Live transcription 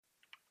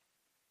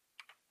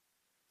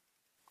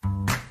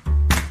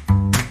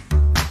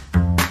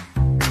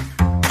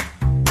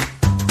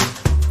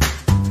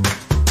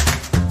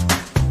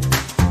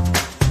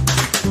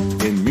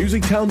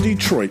downtown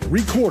Detroit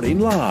recording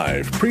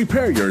live.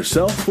 Prepare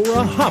yourself for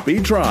a hoppy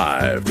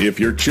drive. If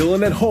you're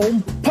chilling at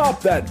home,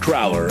 pop that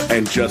growler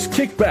and just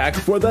kick back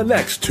for the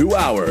next 2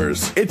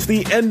 hours. It's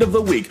the end of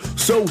the week,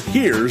 so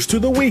here's to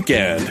the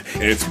weekend.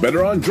 It's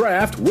Better on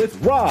Draft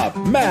with Rob,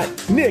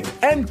 Matt, Nick,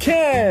 and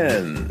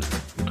Ken.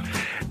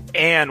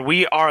 And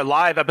we are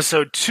live,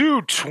 episode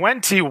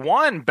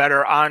 221,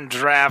 Better on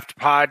Draft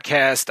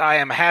podcast. I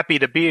am happy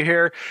to be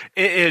here.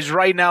 It is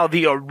right now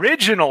the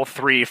original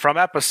 3 from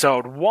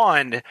episode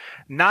 1,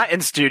 not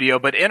in studio,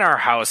 but in our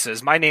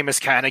houses. My name is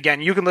Ken. Again,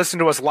 you can listen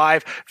to us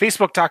live,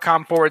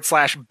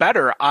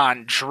 facebook.com/Better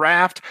on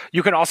Draft.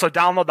 You can also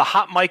download the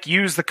Hot Mic,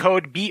 use the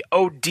code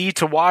BOD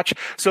to watch.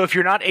 So if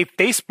you're not a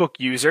Facebook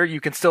user, you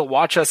can still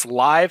watch us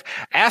live,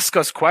 ask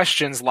us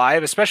questions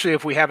live, especially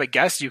if we have a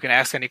guest. You can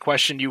ask any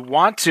question you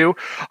want to.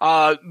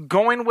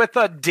 Going with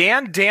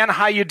Dan. Dan,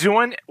 how you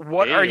doing?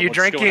 What are you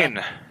drinking?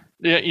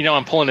 Yeah,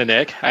 I'm pulling a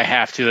Nick. I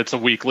have to. That's a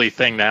weekly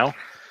thing now.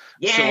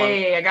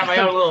 Yay! I got my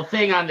own little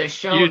thing on this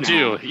show. You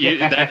now. do.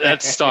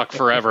 That's stuck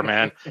forever,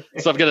 man.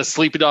 So I've got a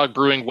Sleepy Dog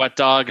Brewing Wet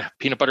Dog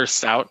Peanut Butter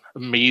Stout.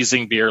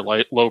 Amazing beer,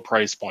 low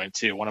price point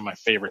too. One of my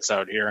favorites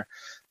out here.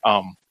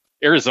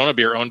 Arizona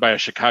beer owned by a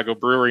Chicago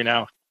brewery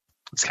now.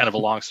 It's kind of a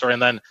long story.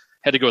 And then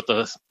had to go with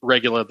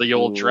the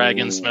old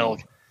Dragon's Milk.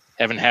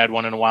 Haven't had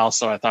one in a while,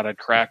 so I thought I'd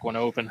crack one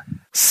open.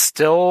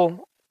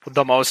 Still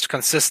the most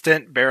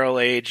consistent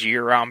barrel-aged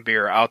year-round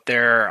beer out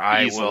there.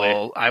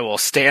 Easily. I will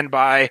stand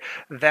by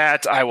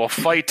that. I will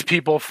fight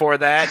people for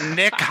that.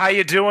 Nick, how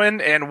you doing?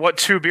 And what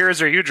 2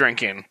 beers are you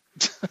drinking?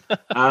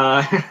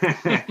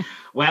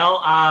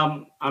 Well,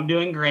 I'm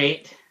doing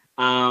great.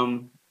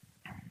 I'm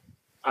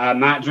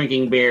not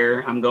drinking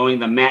beer. I'm going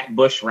the Matt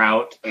Bush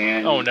route.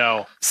 And oh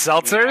no,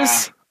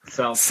 seltzers?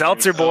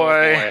 Seltzer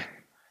boy.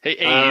 Hey,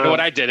 you know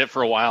what? I did it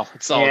for a while.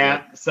 It's all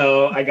good.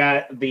 So I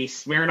got the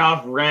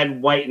Smirnoff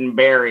Red, White, and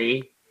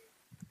Berry,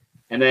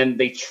 and then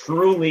the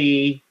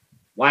Truly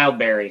Wild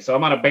Berry. So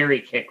I'm on a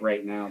berry kick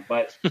right now,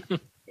 but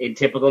in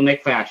typical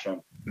Nick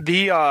fashion.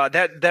 The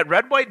that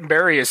Red, White, and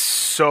Berry is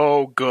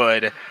so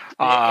good.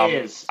 It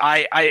is.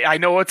 I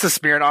know it's a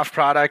Smirnoff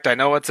product. I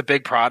know it's a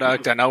big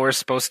product. I know we're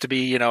supposed to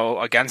be,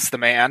 against the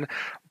man.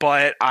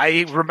 But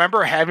I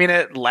remember having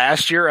it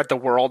last year at the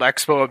World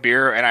Expo of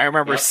Beer, and I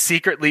remember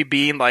secretly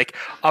being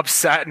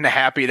upset and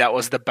happy that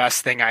was the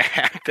best thing I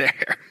had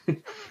there.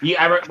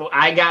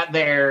 I got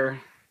there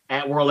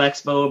at World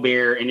Expo of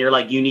Beer, and you're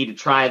like, you need to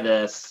try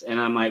this.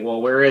 And I'm like,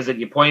 well, where is it?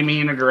 You point me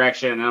in a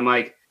direction, and I'm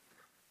like,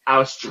 I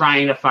was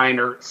trying to find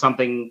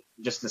something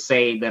just to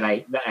say that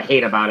I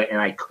hate about it, and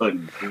I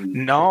couldn't.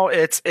 No,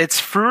 it's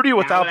fruity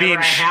without being.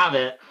 I have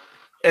it.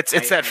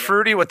 It's that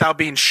fruity without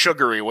being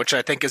sugary, which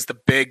I think is the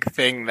big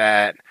thing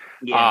that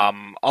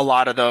a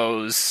lot of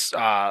those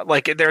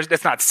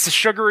it's not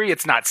sugary,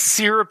 it's not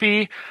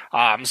syrupy.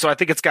 So I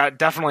think it's got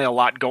definitely a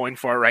lot going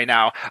for it right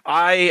now.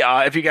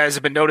 If you guys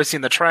have been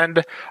noticing the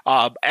trend,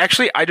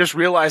 actually I just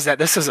realized that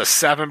this is a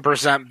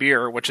 7%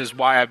 beer, which is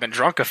why I've been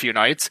drunk a few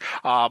nights.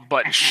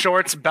 But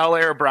Shorts Bel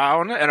Air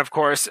Brown, and of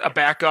course a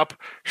backup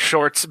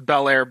Shorts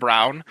Bel Air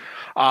Brown.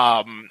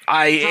 I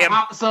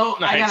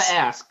gotta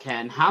ask,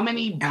 Ken, how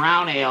many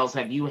brown ales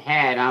have you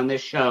had on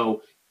this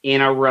show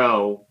in a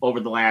row over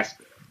the last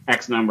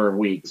X number of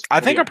weeks?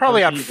 I think I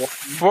probably have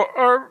 4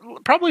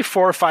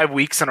 or 5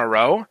 weeks in a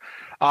row.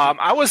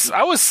 I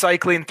was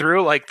cycling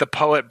through the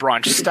Poet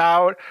Brunch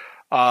Stout.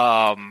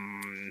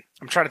 I'm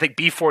trying to think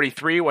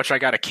B43, which I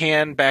got a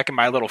can back in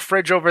my little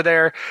fridge over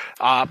there.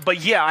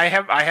 But yeah, I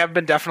have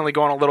been definitely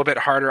going a little bit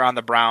harder on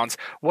the browns.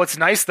 What's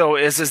nice though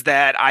is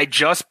that I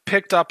just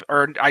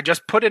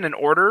put in an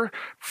order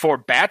for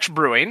Batch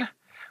Brewing,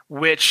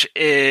 which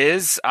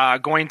is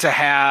going to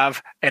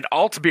have an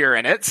alt beer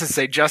in it since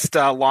they just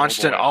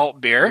launched an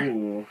alt beer.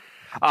 Ooh.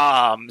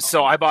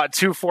 So I bought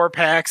 2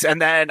 4-packs,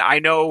 and then I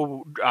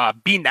know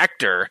B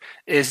Nectar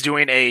is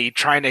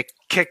trying to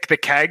kick the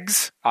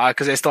kegs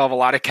because they still have a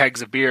lot of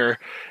kegs of beer,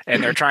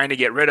 and they're trying to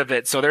get rid of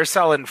it. So they're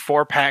selling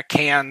 4-pack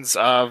cans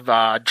of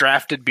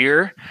drafted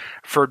beer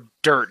for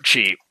dirt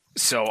cheap.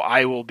 So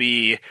I will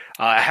be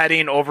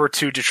heading over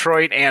to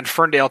Detroit and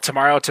Ferndale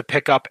tomorrow to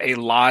pick up a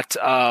lot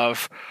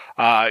of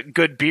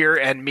good beer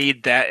and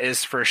mead, that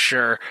is for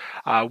sure.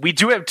 We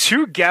do have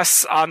 2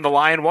 guests on the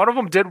line. One of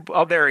them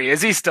there he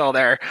is. He's still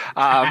there.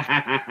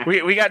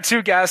 We got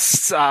 2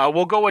 guests.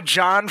 We'll go with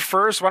John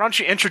first. Why don't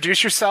you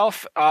introduce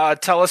yourself?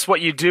 Tell us what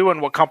you do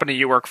and what company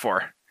you work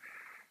for.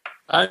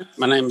 Hi,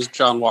 my name is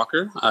John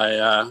Walker.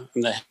 I'm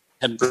the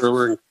head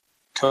brewer and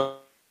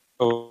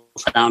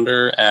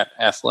co-founder at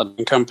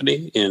Athletic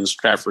Company in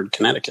Stratford,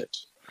 Connecticut.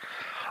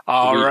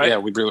 All right. Yeah,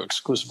 we brew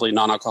exclusively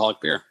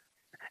non-alcoholic beer.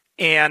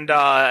 And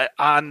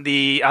on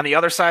the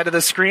other side of the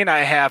screen, I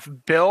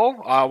have Bill.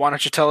 Why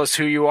don't you tell us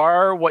who you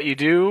are, what you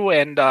do,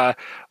 and why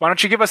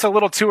don't you give us a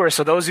little tour?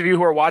 So those of you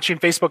who are watching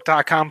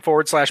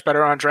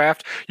Facebook.com/Better on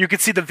Draft, you can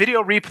see the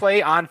video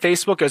replay on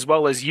Facebook as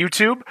well as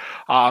YouTube.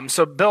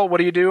 So Bill, what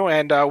do you do,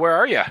 and where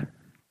are you?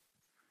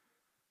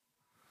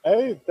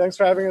 Hey, thanks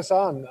for having us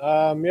on.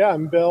 Yeah,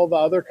 I'm Bill, the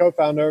other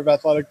co-founder of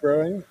Athletic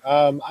Brewing.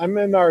 I'm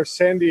in our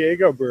San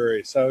Diego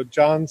brewery. So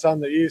John's on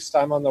the east,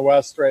 I'm on the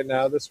west right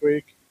now this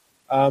week.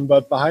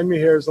 But behind me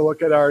here is a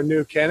look at our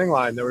new canning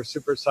line that we're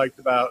super psyched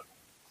about.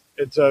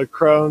 It's a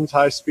Crohn's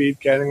high-speed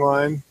canning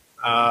line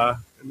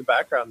in the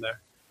background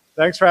there.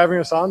 Thanks for having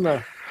us on,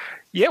 though.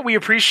 Yeah, we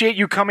appreciate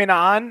you coming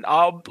on.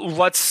 I'll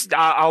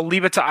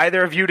leave it to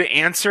either of you to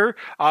answer.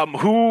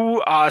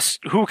 Who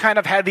kind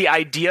of had the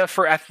idea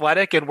for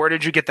Athletic, and where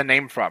did you get the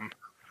name from?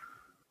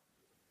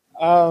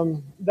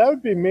 That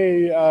would be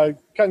me,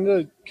 kind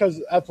of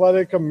because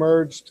Athletic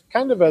emerged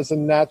kind of as a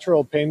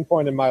natural pain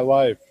point in my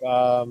life.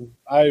 I'm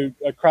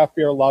a craft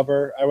beer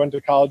lover. I went to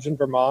college in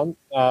Vermont,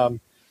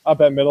 up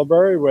at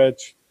Middlebury,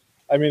 which,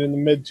 I mean, in the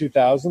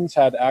mid-2000s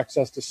had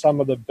access to some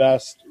of the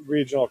best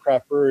regional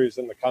craft breweries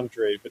in the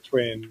country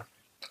between,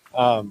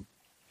 and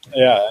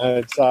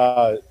it's,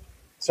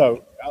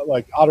 so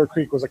like Otter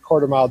Creek was a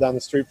quarter mile down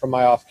the street from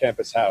my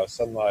off-campus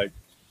house. And like,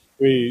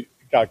 we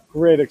got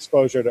great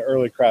exposure to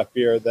early craft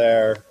beer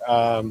there.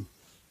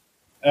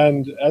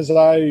 And as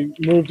I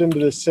moved into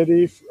the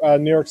city,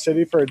 New York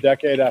City for a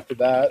decade after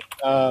that,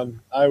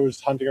 I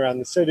was hunting around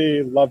the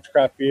city, loved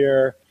craft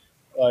beer,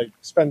 like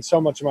spent so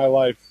much of my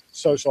life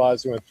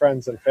socializing with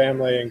friends and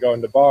family and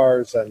going to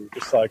bars and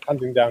just like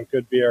hunting down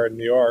good beer in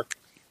New York.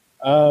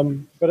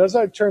 But as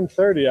I turned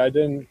 30, I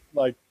didn't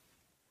like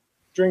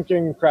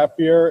drinking craft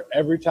beer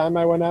every time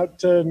I went out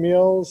to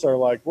meals or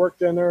like work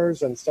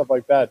dinners and stuff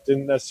like that.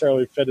 Didn't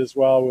necessarily fit as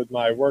well with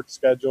my work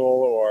schedule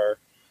or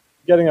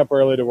getting up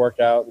early to work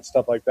out and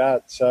stuff like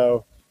that.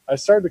 So I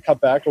started to cut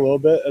back a little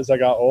bit as I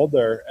got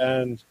older,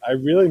 and I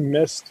really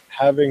missed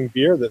having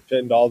beer that fit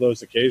into all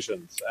those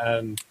occasions.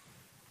 And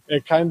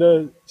it kind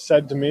of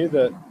said to me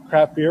that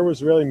craft beer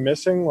was really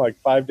missing like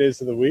 5 days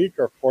of the week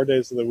or 4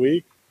 days of the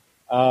week.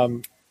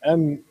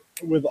 And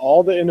with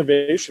all the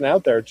innovation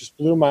out there, it just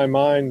blew my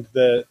mind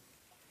that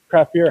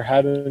craft beer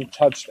hadn't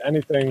touched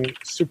anything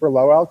super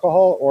low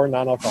alcohol or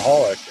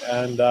non-alcoholic.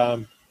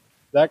 And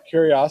that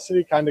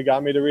curiosity kind of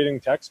got me to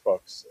reading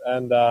textbooks.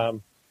 And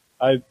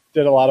I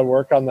did a lot of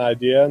work on the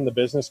idea and the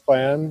business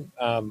plan.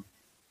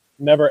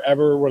 Never,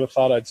 ever would have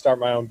thought I'd start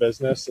my own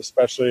business,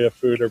 especially a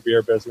food or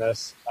beer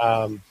business.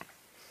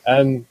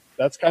 And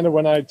that's kind of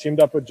when I teamed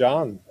up with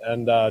John.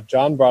 And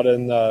John brought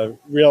in the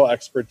real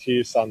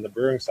expertise on the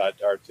brewing side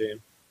to our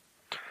team.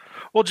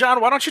 Well,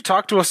 John, why don't you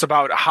talk to us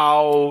about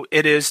how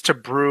it is to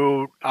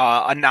brew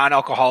a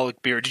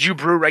non-alcoholic beer? Did you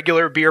brew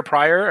regular beer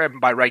prior?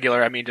 And by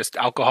regular, I mean just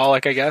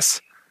alcoholic, I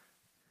guess.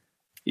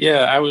 Yeah,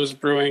 I was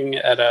brewing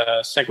at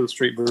a Second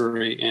Street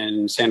Brewery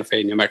in Santa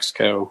Fe, New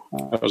Mexico.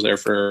 I was there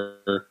for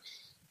the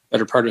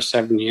better part of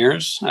 7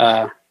 years.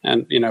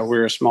 And, you know,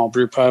 we're a small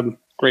brew pub,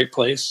 great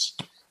place.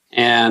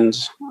 And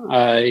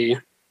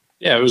it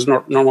was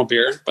normal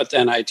beer. But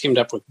then I teamed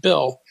up with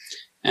Bill,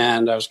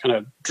 and I was kind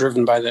of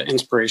driven by the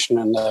inspiration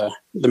and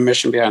the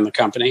mission behind the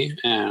company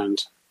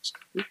and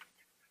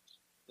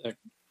the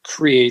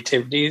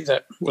creativity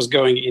that was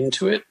going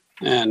into it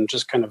and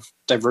just kind of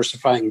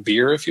diversifying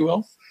beer, if you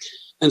will.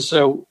 And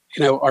so,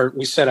 you know,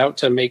 we set out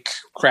to make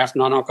craft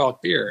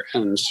non-alcoholic beer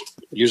and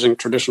using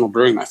traditional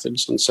brewing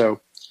methods. And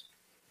so,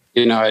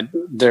 you know,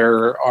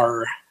 there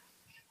are,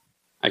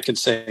 I could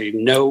say,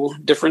 no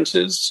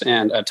differences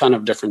and a ton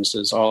of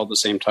differences all at the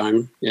same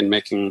time in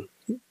making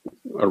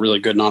a really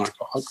good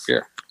non-alcoholic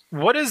beer.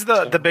 What is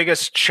the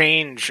biggest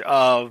change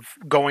of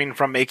going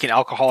from making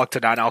alcoholic to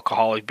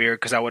non-alcoholic beer?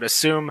 Because I would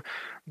assume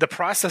the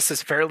process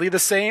is fairly the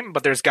same,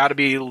 but there's got to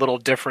be little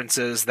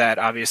differences that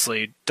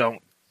obviously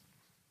don't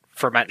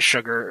ferment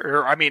sugar.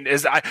 Or I mean,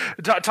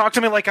 talk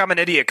to me like I'm an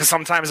idiot, because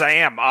sometimes I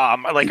am.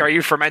 Like, are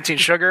you fermenting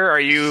sugar? Are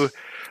you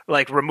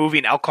like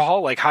removing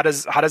alcohol? Like, how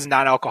does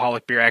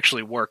non-alcoholic beer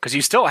actually work? Because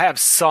you still have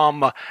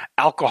some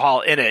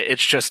alcohol in it.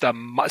 It's just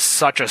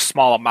such a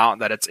small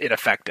amount that it's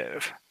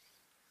ineffective.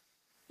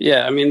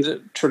 Yeah, I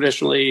mean,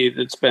 traditionally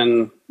it's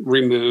been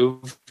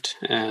removed,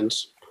 and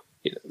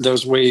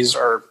those ways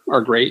are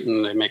great,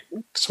 and they make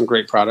some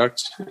great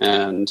products.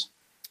 And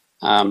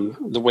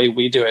the way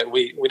we do it,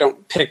 we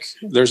don't pick.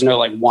 There's no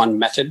like one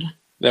method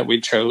that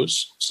we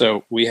chose.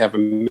 So we have a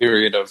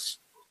myriad of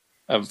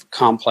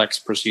complex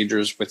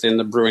procedures within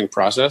the brewing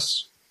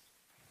process,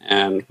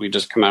 and we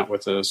just come out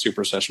with a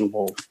super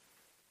sessionable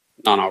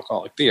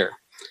non-alcoholic beer.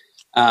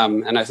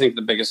 And I think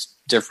the biggest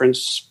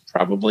difference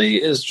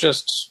probably is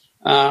just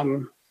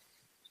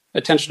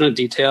attention to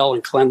detail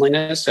and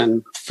cleanliness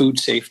and food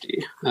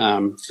safety.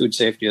 Food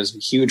safety is a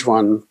huge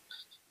one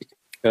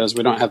because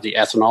we don't have the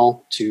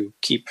ethanol to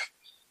keep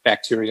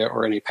bacteria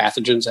or any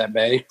pathogens at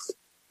bay.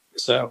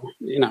 So,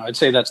 you know, I'd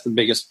say that's the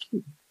biggest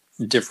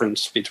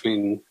difference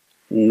between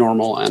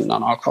normal and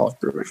non-alcoholic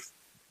brewing.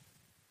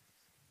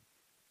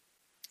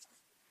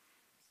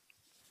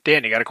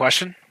 Dan, you got a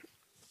question?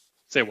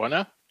 Say what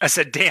now? I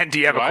said, Dan, do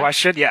you have a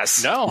question?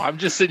 Yes. No, I'm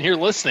just sitting here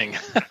listening.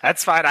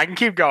 That's fine. I can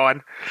keep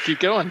going. Keep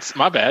going. It's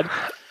my bad.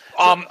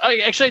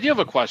 I do have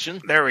a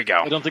question. There we go.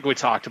 I don't think we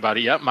talked about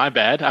it yet. My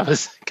bad. I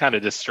was kind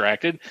of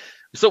distracted.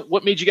 So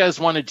what made you guys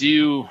want to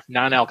do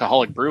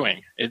non-alcoholic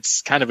brewing?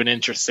 It's kind of an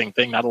interesting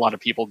thing. Not a lot of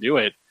people do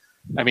it.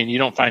 I mean, you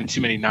don't find too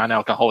many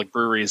non-alcoholic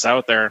breweries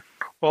out there.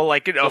 Well,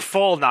 like a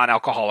full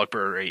non-alcohalic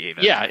brewery,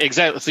 even. Yeah,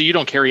 exactly. So you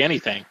don't carry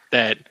anything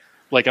that,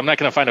 like, I'm not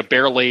going to find a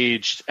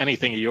barrel-aged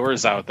anything of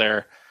yours out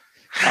there.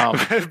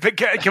 But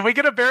can we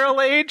get a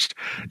barrel aged?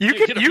 You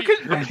could.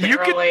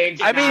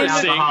 I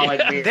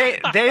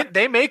mean,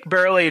 they make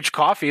barrel aged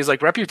coffees.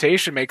 Like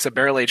Reputation makes a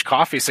barrel aged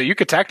coffee, so you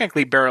could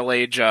technically barrel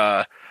age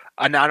a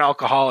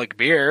non-alcoholic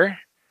beer,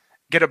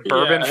 get a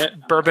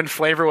bourbon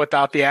flavor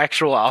without the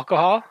actual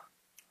alcohol.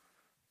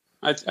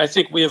 I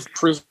think we have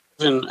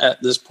proven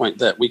at this point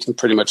that we can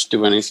pretty much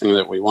do anything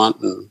that we want,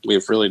 and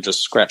we've really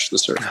just scratched the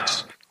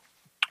surface.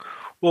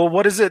 Well,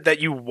 what is it that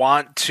you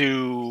want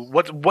to?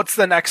 What's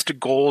the next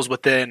goals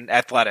within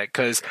Athletic?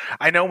 Because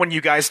I know when you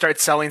guys start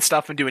selling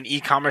stuff and doing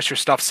e-commerce, your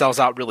stuff sells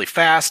out really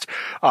fast.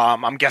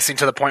 I'm guessing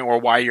to the point where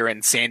why you're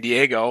in San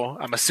Diego.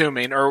 I'm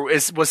assuming, or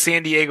was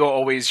San Diego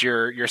always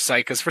your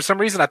site? Because for some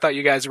reason I thought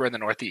you guys were in the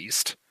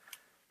Northeast.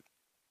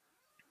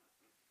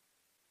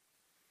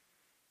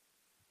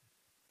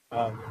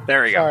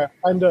 There you go.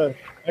 Sorry,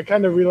 I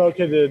kind of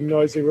relocated to a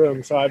noisy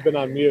room, so I've been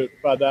on mute.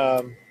 But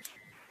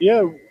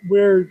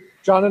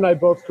John and I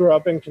both grew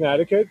up in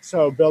Connecticut,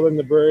 so building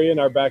the brewery in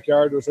our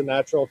backyard was a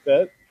natural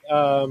fit.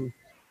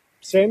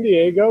 San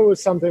Diego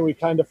was something we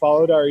kind of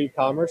followed our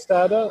e-commerce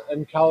data,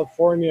 and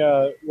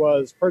California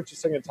was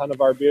purchasing a ton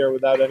of our beer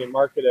without any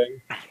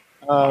marketing.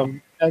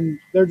 And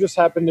there just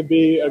happened to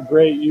be a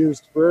great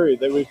used brewery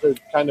that we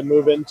could kind of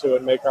move into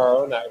and make our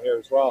own out here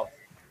as well.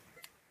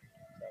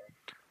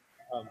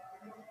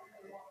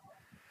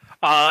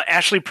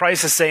 Ashley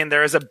Price is saying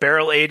there is a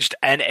barrel-aged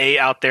NA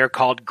out there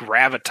called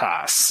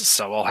Gravitas,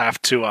 so we'll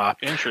have to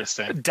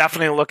interesting.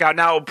 Definitely look out.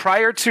 Now,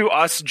 prior to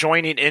us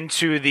joining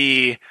into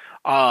the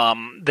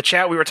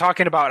chat, we were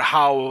talking about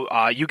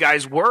how you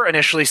guys were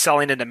initially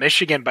selling into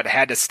Michigan but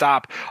had to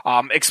stop.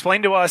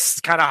 Explain to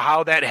us kind of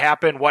how that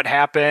happened, what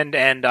happened,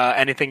 and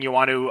anything you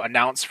want to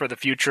announce for the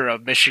future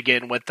of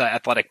Michigan with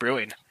Athletic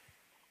Brewing.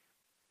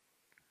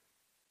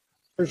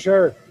 For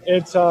sure.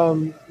 It's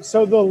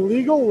so the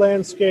legal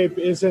landscape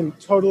isn't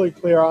totally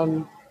clear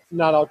on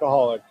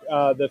non-alcoholic.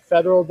 The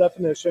federal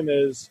definition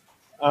is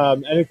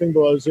anything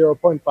below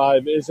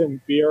 0.5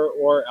 isn't beer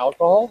or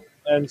alcohol,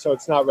 and so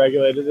it's not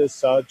regulated as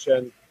such,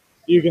 and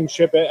you can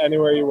ship it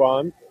anywhere you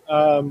want.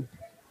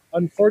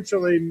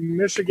 Unfortunately,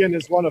 Michigan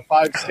is one of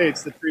 5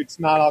 states that treats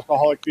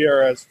non-alcoholic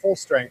beer as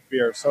full-strength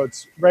beer, so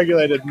it's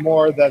regulated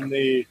more than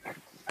the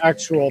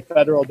actual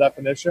federal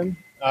definition.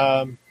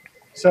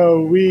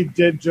 So we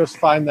did just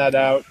find that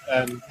out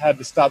and had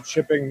to stop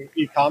shipping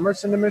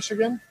e-commerce into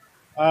Michigan.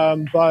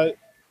 But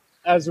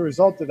as a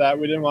result of that,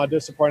 we didn't want to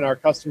disappoint our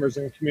customers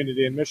and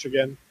community in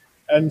Michigan.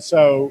 And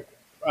so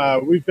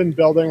we've been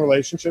building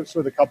relationships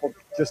with a couple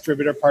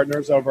distributor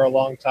partners over a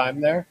long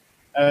time there.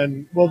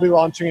 And we'll be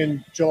launching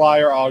in July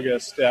or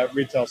August at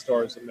retail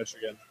stores in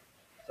Michigan.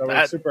 So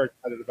we're super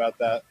excited about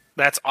that.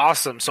 That's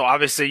awesome. So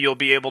obviously you'll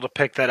be able to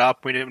pick that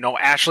up. We didn't know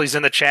Ashley's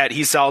in the chat.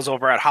 He sells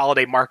over at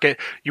Holiday Market.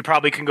 You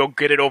probably can go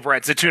get it over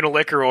at Zatuna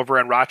Liquor over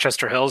in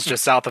Rochester Hills,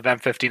 just south of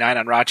M59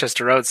 on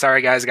Rochester Road.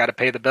 Sorry, guys, got to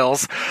pay the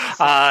bills.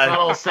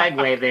 Little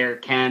segue there,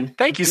 Ken.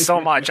 Thank you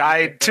so much.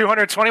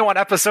 221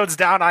 episodes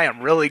down. I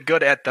am really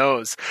good at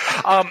those.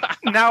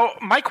 Now,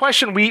 my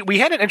question, we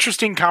had an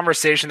interesting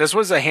conversation. This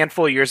was a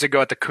handful of years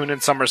ago at the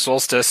Kunin Summer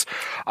Solstice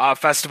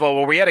Festival,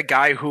 where we had a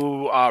guy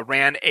who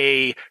ran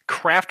a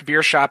craft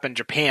beer shop in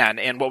Japan.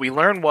 And what we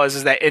learned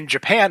is that in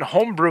Japan,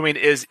 home brewing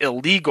is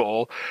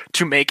illegal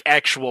to make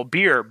actual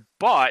beer,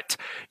 but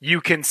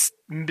you can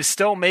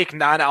still make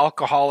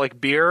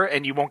non-alcoholic beer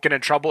and you won't get in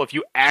trouble if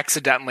you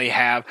accidentally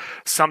have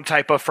some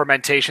type of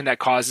fermentation that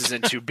causes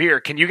into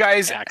beer. Can you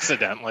guys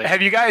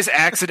have you guys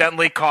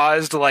accidentally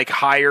caused like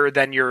higher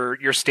than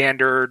your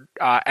standard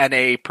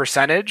NA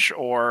percentage,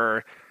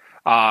 or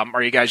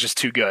are you guys just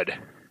too good?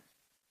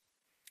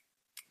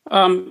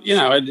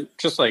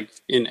 Just like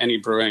in any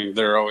brewing,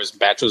 there are always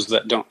batches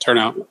that don't turn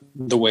out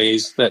the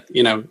ways that,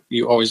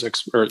 you always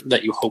or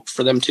that you hope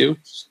for them to.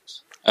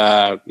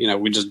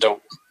 We just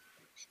don't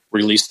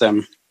release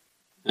them,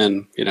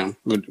 and,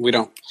 we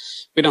don't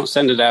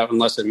send it out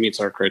unless it meets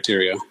our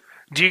criteria.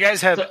 Do you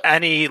guys have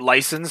any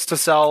license to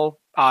sell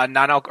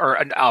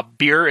non-alcoholic or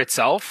beer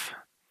itself?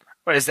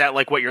 Or is that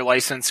like what your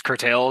license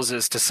curtails,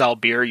 is to sell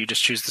beer? You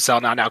just choose to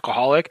sell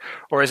non-alcoholic,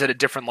 or is it a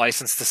different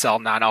license to sell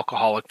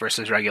non-alcoholic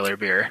versus regular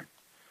beer?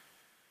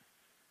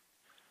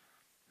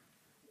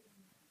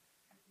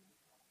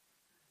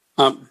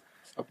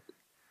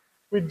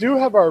 We do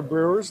have our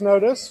brewer's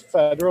notice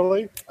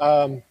federally,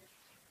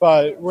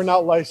 but we're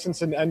not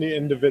licensed in any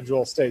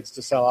individual states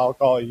to sell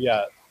alcohol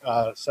yet.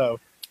 So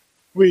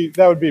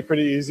that would be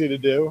pretty easy to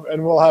do,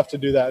 and we'll have to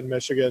do that in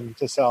Michigan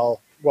to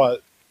sell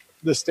what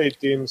the state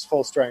deems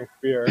full strength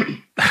beer.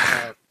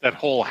 That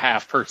whole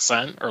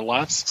 0.5% or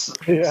less.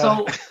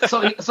 Yeah.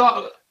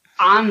 So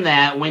on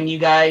that, when you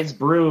guys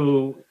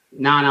brew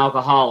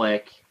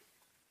non-alcoholic,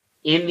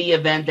 in the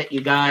event that you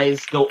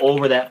guys go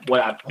over that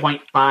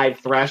 0.5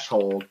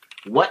 threshold,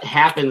 what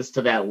happens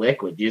to that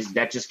liquid? Does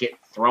that just get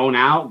thrown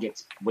out,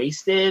 gets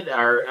wasted?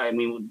 Or, I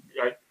mean,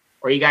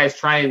 or you guys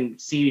try and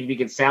see if you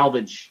can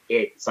salvage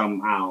it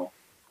somehow?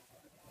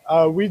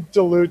 We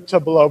dilute to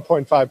below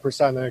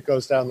 0.5% and it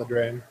goes down the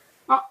drain.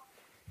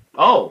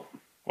 Oh.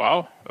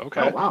 Wow.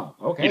 Okay. Oh, wow.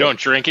 Okay. You don't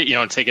drink it. You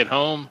don't take it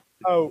home.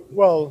 Oh,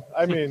 well,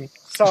 I mean,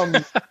 some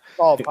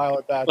small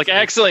pilot batch. Like, I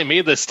accidentally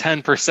made this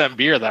 10%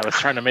 beer that I was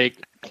trying to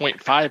make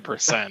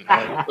 0.5%.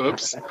 Like,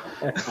 oops.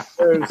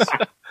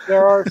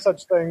 There are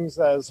such things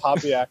as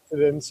hobby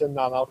accidents in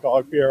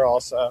non-alcoholic beer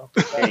also.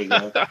 There you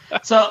go.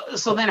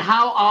 So then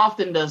how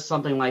often does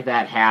something like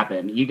that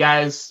happen? You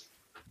guys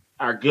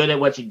are good at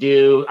what you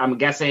do. I'm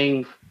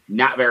guessing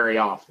not very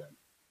often.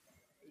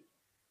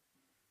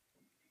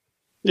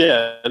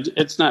 Yeah,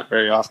 it's not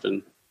very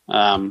often.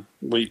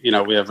 We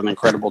have an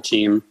incredible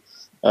team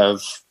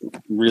of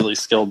really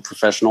skilled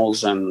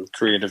professionals and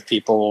creative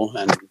people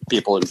and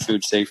people in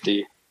food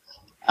safety.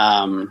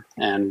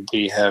 And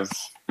we have,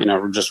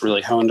 just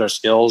really honed our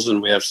skills,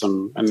 and we have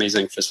some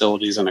amazing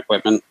facilities and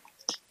equipment.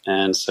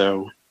 And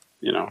so,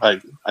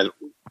 I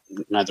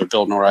neither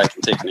Bill nor I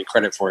can take any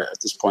credit for it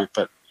at this point,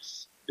 but,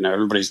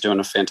 everybody's doing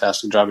a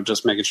fantastic job of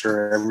just making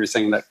sure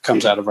everything that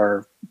comes out of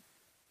our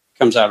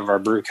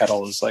brew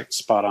kettle is like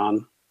spot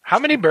on. How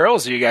many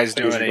barrels are you guys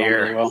doing a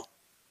year? Really well.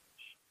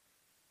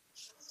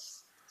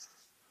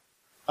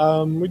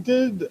 We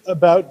did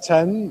about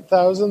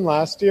 10,000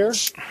 last year.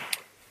 So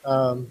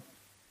I'm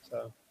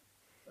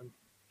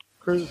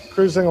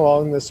cruising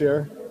along this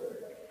year.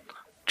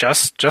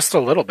 Just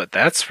a little bit,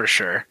 that's for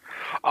sure.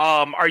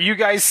 Are you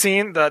guys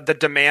seeing the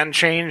demand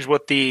change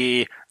with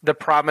the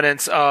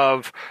prominence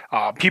of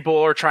people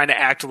are trying to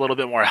act a little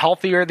bit more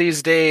healthier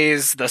these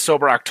days, the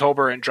sober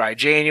October and dry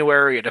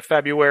January into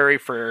February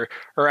or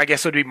I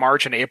guess it would be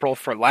March and April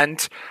for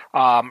Lent?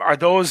 Are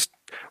those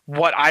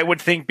what I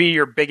would think be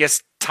your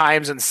biggest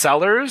times and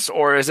sellers,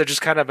 or is it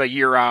just kind of a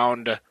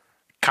year-round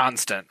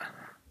constant?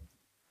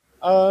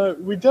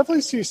 We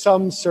definitely see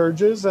some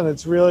surges, and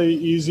it's really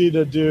easy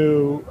to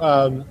do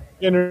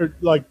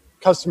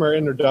customer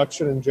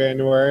introduction in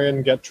January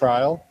and get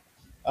trial.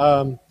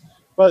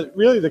 But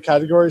really the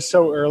category is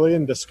so early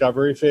in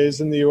discovery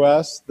phase in the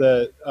U.S.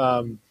 that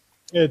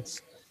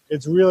it's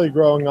really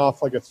growing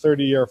off like a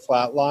 30-year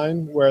flat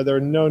line where there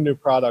are no new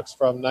products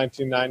from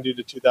 1990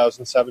 to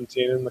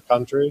 2017 in the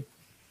country.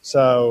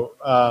 So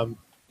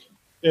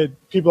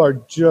people are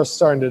just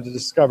starting to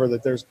discover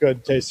that there's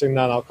good tasting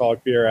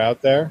non-alcoholic beer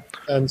out there.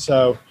 And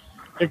so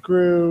it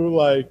grew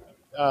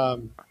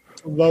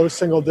low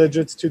single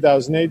digits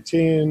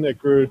 2018. It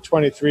grew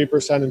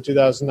 23% in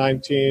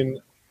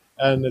 2019.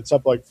 And it's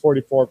up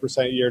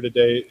 44% year to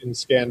date in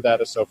scan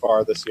data so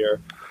far this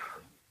year.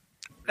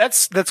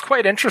 That's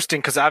quite interesting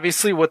because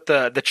obviously with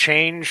the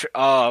change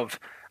of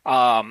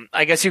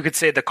I guess you could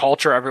say the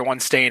culture,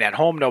 everyone's staying at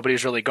home,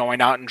 nobody's really going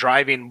out and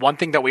driving. One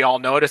thing that we all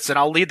noticed, and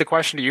I'll lead the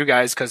question to you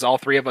guys because all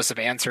three of us have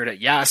answered it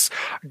yes.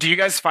 Do you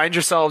guys find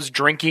yourselves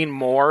drinking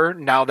more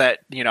now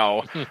that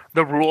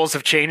the rules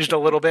have changed a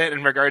little bit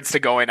in regards to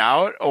going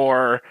out,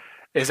 or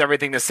is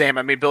everything the same?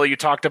 I mean, Bill, you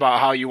talked about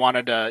how you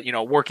wanted to,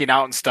 working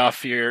out and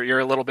stuff. You're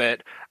a little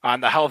bit on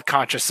the health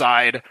conscious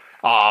side.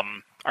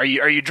 Are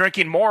you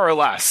drinking more or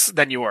less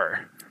than you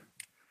were?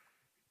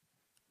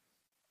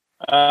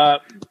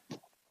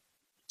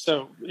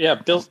 So yeah,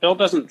 Bill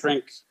doesn't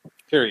drink.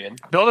 Period.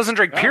 Bill doesn't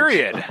drink.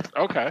 Period.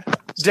 Okay.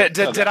 Did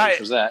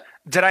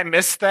I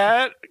miss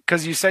that?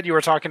 Because you said you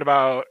were talking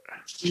about.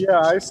 Yeah,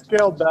 I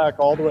scaled back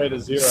all the way to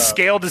zero.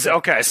 Scaled to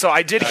okay. So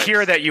I did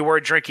hear that you were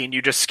drinking.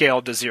 You just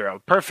scaled to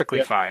zero.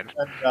 Perfectly fine.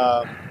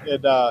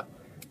 And,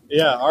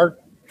 our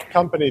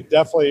company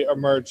definitely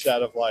emerged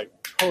out of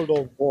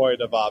total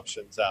void of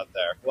options out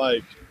there.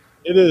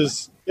 It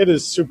is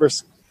super.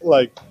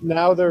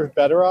 Now there are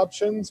better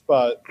options,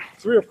 but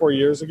 3 or 4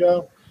 years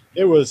ago,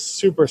 it was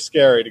super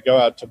scary to go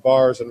out to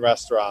bars and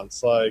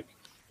restaurants.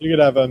 You could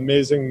have an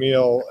amazing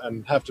meal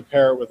and have to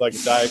pair it with a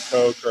Diet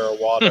Coke or a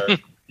water.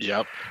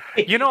 Yep.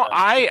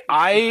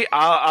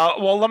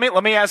 Well,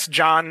 let me ask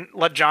John.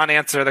 Let John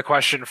answer the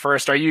question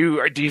first. Do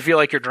you feel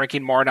like you're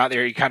drinking more now that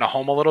you're kind of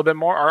home a little bit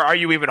more, or are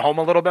you even home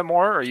a little bit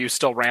more? Or are you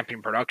still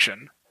ramping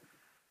production?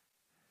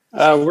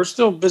 We're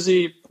still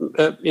busy,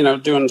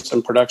 doing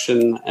some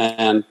production,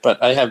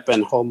 but I have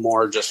been home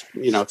more just,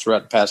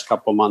 throughout the past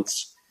couple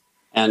months.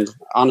 And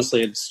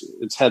honestly,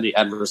 it's had the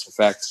adverse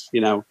effect,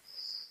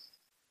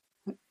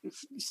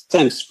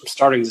 Since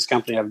starting this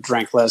company, I've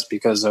drank less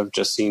because I've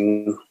just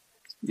seen,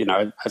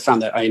 I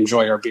found that I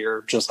enjoy our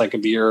beer just like a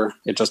beer.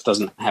 It just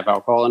doesn't have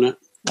alcohol in it.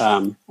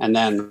 And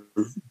then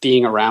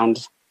being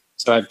around,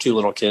 so I have 2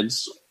 little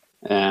kids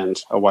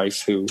and a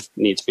wife who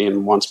needs me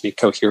and wants me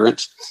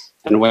coherent.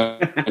 And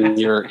when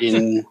you're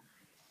in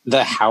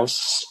the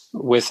house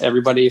with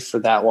everybody for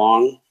that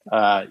long,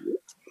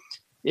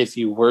 if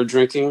you were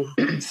drinking,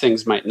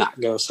 things might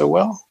not go so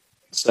well.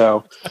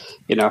 So,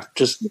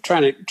 just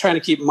trying to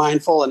keep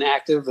mindful and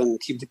active and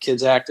keep the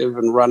kids active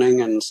and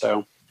running. And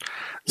so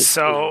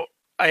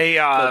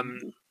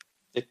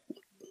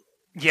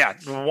Yeah,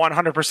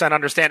 100%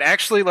 understand.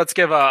 Actually, let's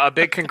give a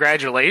big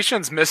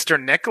congratulations.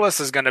 Mr. Nicholas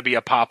is going to be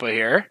a papa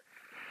here.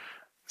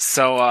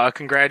 So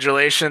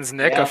congratulations,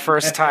 Nick, a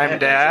first-time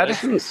dad.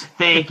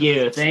 Thank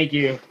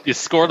you. You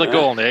scored a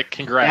goal, Nick.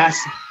 Congrats.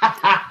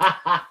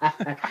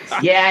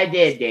 Yeah, I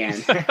did,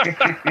 Dan.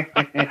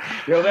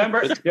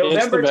 November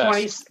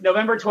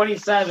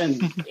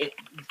 27.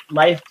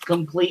 Life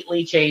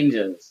completely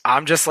changes.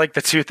 I'm just like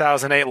the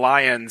 2008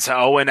 Lions,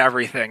 in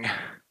everything.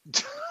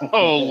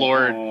 Oh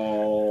Lord.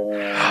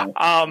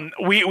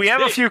 We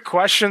have a few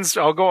questions.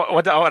 I'll go.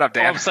 What up,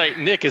 Dan? I'm sorry,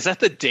 Nick. Is that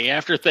the day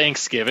after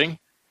Thanksgiving?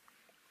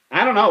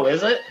 I don't know.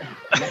 Is it?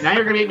 Now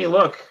you're gonna make me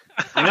look.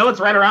 I know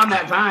it's right around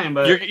that time,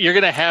 but you're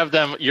gonna have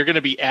them. You're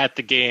gonna be at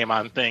the game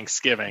on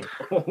Thanksgiving,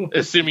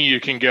 assuming you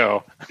can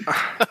go.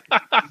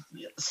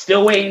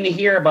 Still waiting to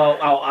hear about.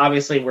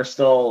 Obviously, we're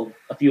still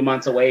a few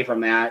months away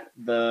from that.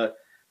 The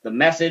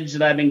message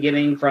that I've been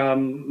getting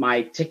from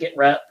my ticket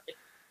rep,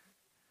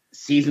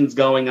 season's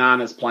going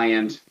on as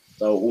planned.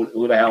 So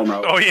who the hell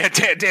knows? Oh yeah,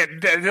 Dan,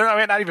 there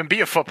might not even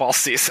be a football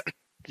season.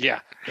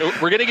 Yeah,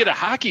 we're gonna get a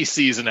hockey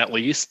season at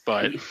least,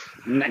 but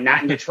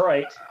not in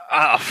Detroit.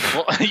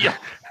 Well, yeah.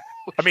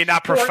 I mean,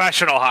 not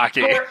professional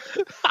hockey.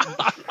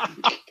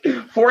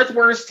 Fourth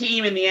worst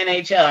team in the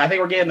NHL. I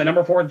think we're getting the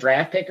number 4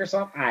 draft pick or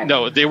something.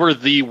 No, they were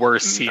the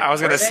worst team. I was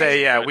going to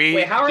say, yeah.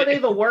 Wait, how are they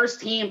the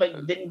worst team?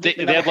 But they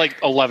had like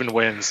 11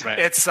 wins, man.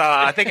 It's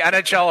I think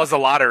NHL is a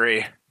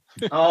lottery.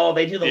 Oh,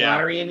 they do the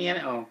lottery in the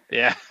NHL. Oh,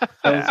 yeah.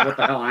 That's what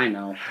the hell I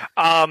know.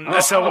 I'm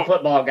a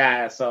football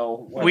guy,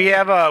 so we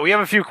have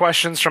a few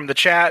questions from the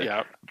chat.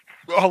 Yeah.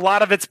 A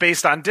lot of it's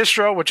based on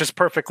distro, which is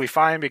perfectly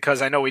fine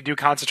because I know we do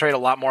concentrate a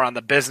lot more on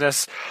the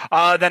business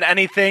than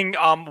anything.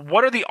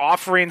 What are the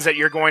offerings that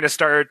you're going to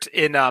start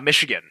in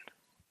Michigan?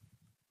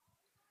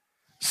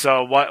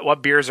 So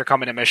what beers are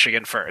coming to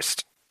Michigan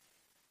first?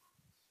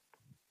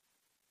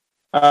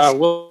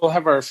 We'll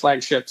have our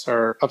flagships,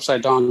 our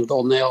Upside Down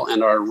Golden Ale,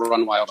 and our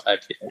Run Wild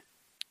IPA.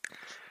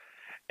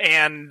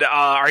 And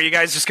are you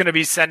guys just going to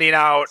be sending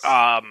out,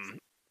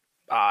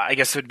 I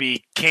guess it would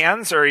be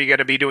cans, or are you going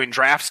to be doing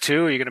drafts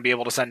too? Are you going to be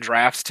able to send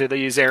drafts to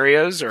these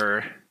areas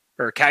or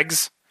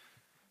kegs?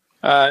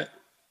 Yeah,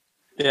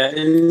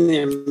 in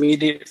the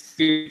immediate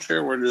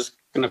future, we're just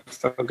going to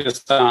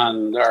focus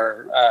on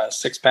our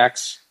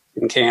 6-packs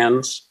and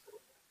cans.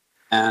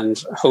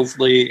 And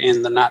hopefully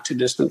in the not too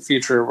distant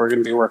future, we're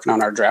going to be working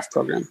on our draft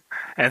program.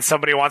 And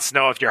somebody wants to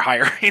know if you're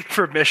hiring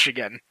for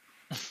Michigan.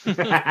 We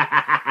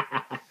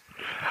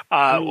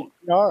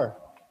are. All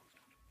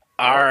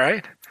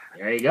right.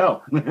 There you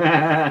go.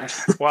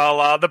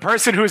 Well, the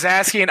person who's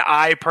asking,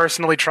 I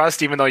personally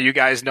trust, even though you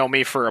guys know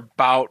me for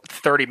about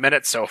 30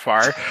 minutes so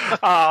far.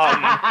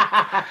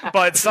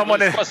 But someone,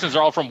 those questions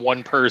are all from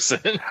one person.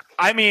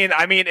 I mean,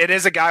 it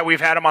is a guy.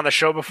 We've had him on the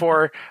show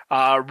before.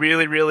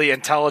 Really, really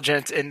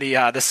intelligent in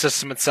the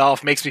system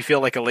itself. Makes me feel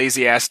like a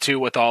lazy ass too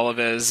with all of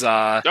his.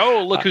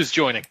 Look who's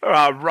joining.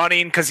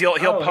 Running, because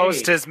he'll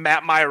post his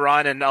map my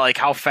run and like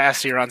how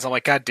fast he runs. I'm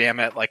like, God damn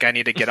it! Like I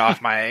need to get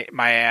off my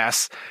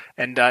ass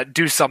and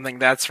do something.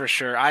 That's for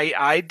sure.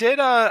 I did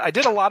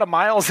a lot of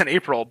miles in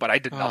April, but I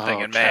did nothing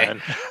in May.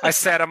 I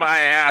sat on my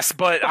ass,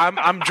 but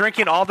I'm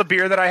drinking all the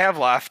beer that I have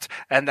left,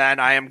 and then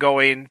I am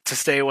going to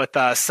stay with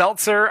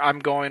seltzer. I'm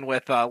going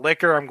with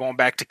liquor. I'm going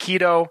back to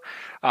keto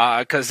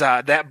because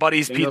that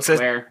Buddy's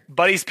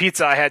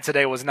pizza I had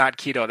today was not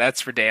keto.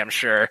 That's for damn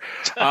sure.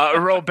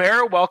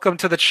 Robert, welcome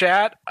to the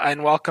chat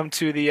and welcome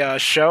to the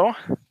show.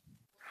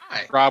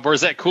 Hi. Rob,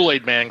 where's that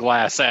Kool-Aid Man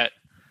glass at?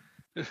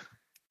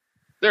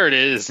 There it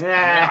is. So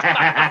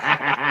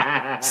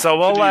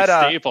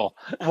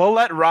we'll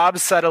let Rob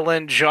settle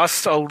in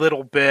just a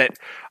little bit.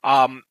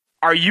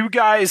 Are you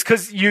guys,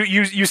 because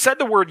you said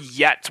the word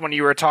yet when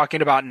you were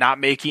talking about not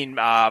making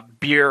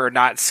beer or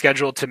not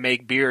scheduled to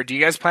make beer. Do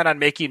you guys plan on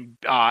making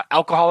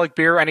alcoholic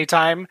beer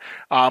anytime,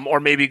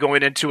 or maybe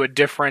going into a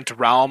different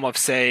realm of,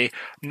 say,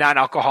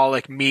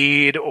 non-alcoholic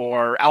mead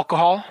or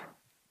alcohol?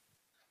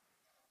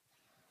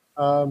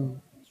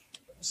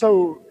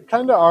 So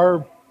kind of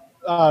our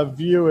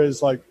view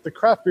is like the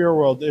craft beer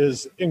world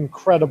is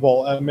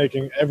incredible at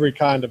making every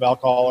kind of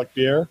alcoholic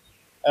beer,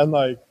 and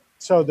like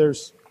so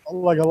there's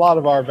like a lot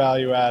of our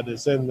value add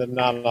is in the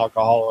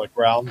non-alcoholic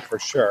realm for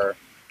sure.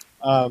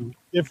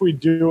 If we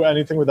do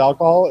anything with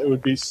alcohol, it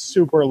would be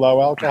super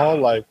low alcohol,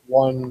 like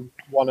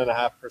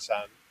 1.5%.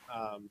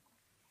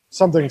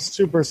 Something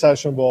super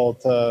sessionable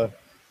to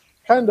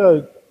kind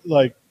of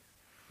like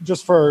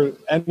just for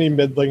any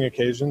middling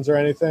occasions or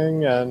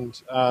anything,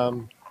 and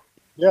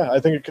yeah, I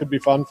think it could be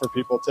fun for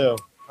people too.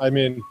 I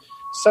mean,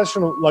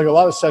 like a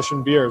lot of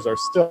session beers are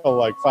still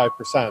like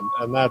 5%,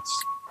 and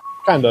that's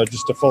kind of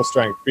just a full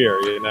strength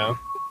beer, you know.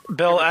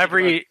 Bill,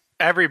 every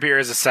beer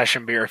is a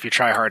session beer if you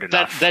try hard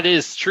enough. That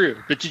is true.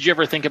 But did you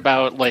ever think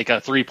about like a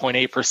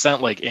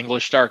 3.8%, like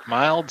English dark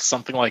mild,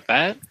 something like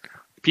that?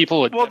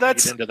 People would Well, get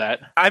that's into that.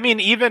 I mean,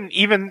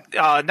 even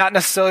not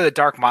necessarily the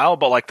dark mile,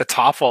 but like the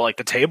Toffel, like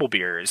the table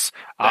beers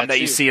that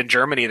you see in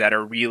Germany that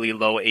are really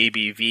low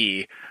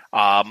ABV.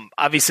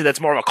 Obviously,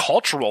 that's more of a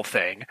cultural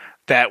thing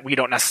that we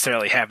don't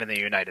necessarily have in the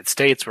United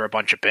States. We're a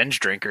bunch of binge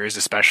drinkers,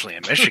 especially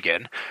in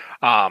Michigan.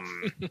 But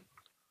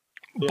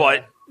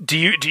do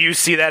you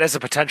see that as a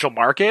potential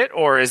market,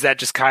 or is that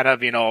just kind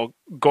of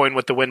going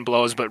with the wind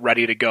blows, but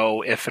ready to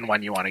go if and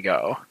when you want to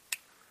go?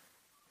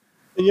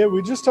 Yeah,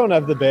 we just don't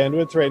have the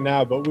bandwidth right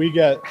now, but we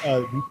get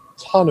a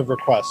ton of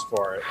requests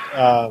for it,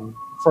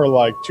 for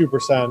like 2%,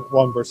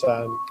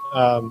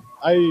 1%.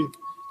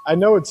 I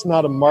know it's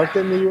not a market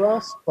in the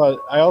U.S., but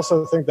I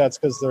also think that's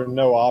because there are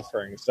no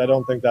offerings. I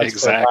don't think that's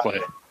exactly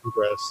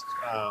interest.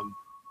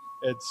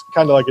 It's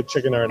kind of like a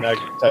chicken or an egg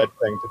type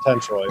thing,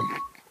 potentially.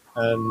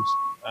 And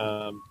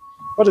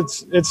but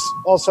it's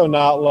also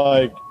not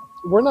like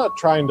we're not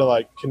trying to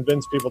like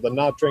convince people to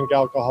not drink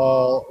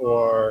alcohol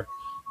or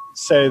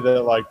say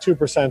that like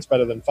 2% is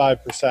better than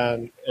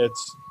 5%.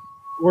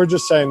 We're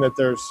just saying that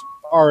there's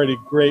already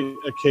great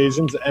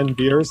occasions and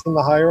beers in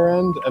the higher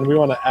end, and we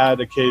want to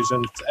add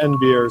occasions and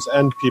beers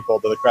and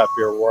people to the craft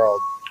beer world.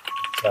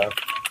 So.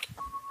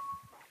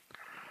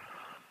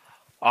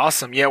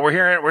 Awesome. Yeah, we're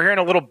hearing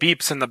a little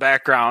beeps in the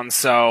background,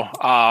 so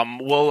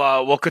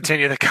we'll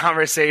continue the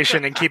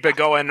conversation and keep it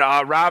going.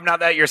 Rob, now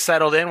that you're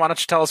settled in, why don't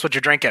you tell us what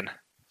you're drinking?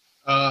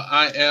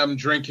 I am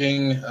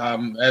drinking,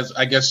 as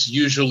I guess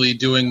usually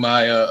doing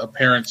my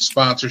apparent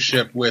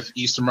sponsorship with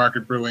Eastern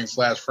Market Brewing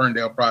 /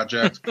 Ferndale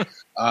Project.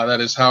 That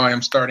is how I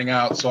am starting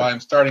out. So I am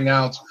starting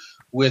out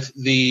with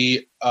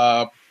the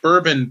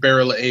bourbon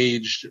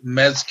barrel-aged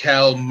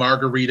Mezcal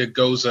Margarita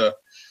Goza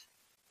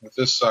with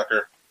this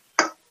sucker.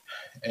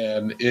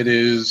 And it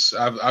is,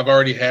 I've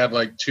already had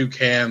like 2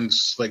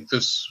 cans like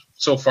this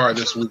so far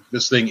this week.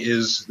 This thing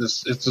is,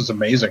 it's just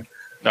amazing.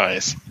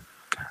 Nice.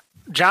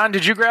 John,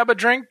 did you grab a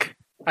drink?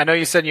 I know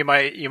you said you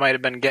might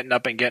have been getting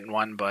up and getting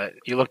one, but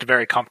you looked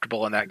very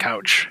comfortable on that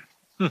couch.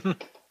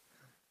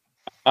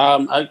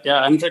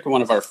 I'm drinking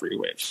one of our free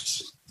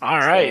waves. All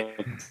right.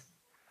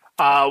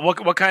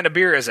 What kind of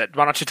beer is it?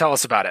 Why don't you tell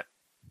us about it?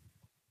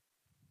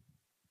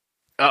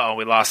 Uh-oh,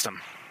 we lost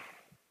him.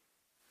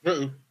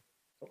 Uh-oh.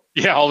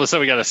 Yeah, all of a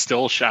sudden we got a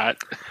still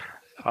shot.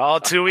 All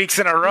 2 weeks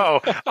in a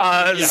row.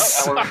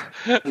 It's just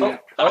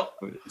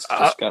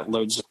got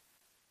loads.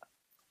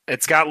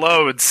 It's got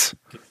loads.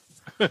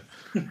 I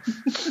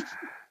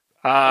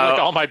like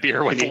all my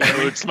beer with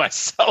loads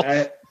myself.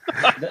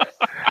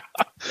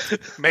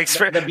 Makes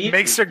for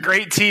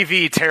great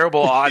TV,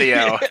 terrible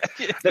audio.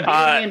 The beauty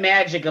and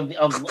magic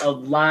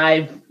of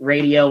live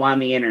radio on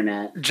the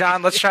internet.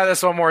 John, let's try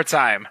this one more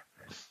time.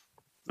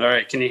 All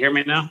right, can you hear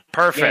me now?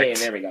 Perfect.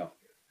 Yeah, there we go.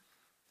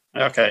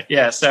 Okay,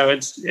 yeah. So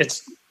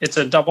it's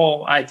a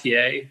double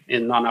IPA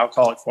in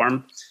non-alcoholic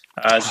form.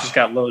 It's just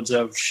got loads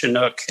of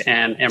Chinook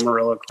and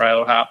Amarillo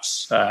cryo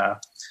hops.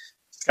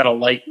 It's got a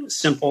light,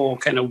 simple,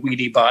 kind of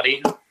weedy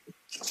body.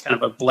 It's kind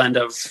of a blend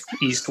of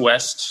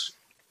East-West.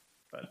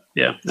 But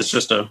yeah, it's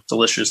just a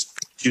delicious,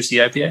 juicy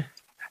IPA.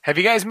 Have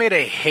you guys made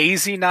a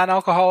hazy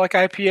non-alcoholic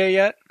IPA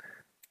yet?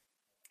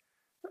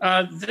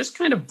 This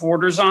kind of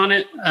borders on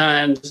it.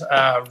 And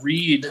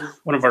Reed,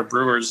 one of our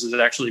brewers, is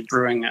actually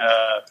brewing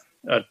a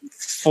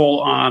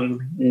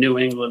full-on New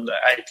England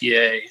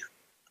IPA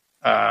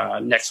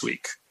next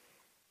week.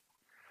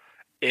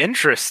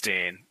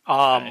 Interesting.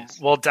 Nice.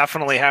 We'll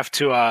definitely have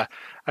to.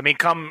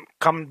 Come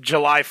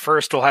July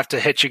 1st, we'll have to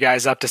hit you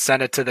guys up to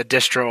send it to the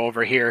distro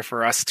over here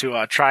for us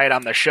to try it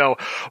on the show.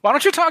 Why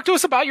don't you talk to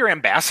us about your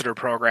ambassador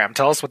program?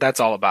 Tell us what that's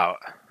all about.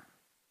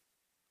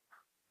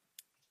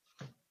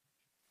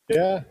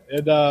 Yeah,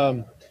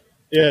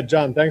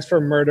 John, thanks for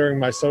murdering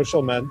my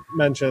social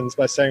mentions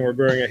by saying we're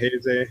brewing a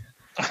hazy.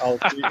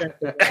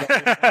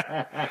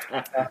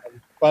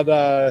 But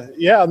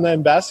on the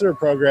ambassador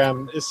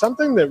program is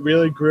something that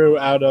really grew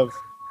out of.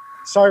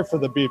 Sorry for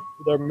the beep;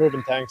 they're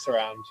moving tanks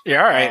around.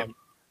 Yeah, all right.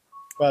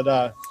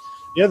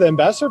 The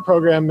ambassador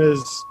program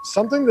is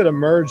something that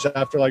emerged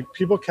after like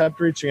people kept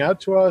reaching out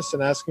to us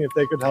and asking if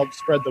they could help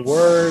spread the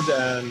word,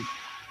 and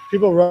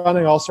people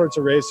running all sorts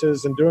of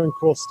races and doing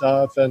cool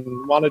stuff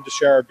and wanted to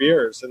share our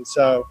beers, and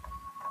so.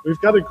 We've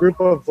got a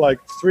group of like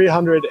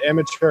 300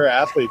 amateur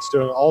athletes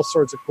doing all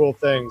sorts of cool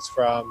things,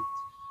 from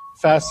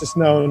fastest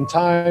known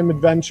time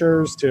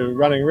adventures to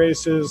running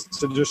races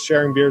to just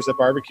sharing beers at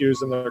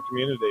barbecues in their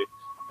community.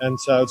 And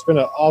so it's been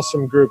an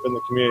awesome group in the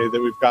community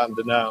that we've gotten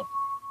to know.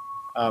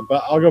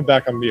 But I'll go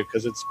back on mute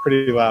because it's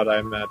pretty loud, I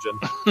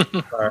imagine.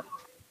 Sorry.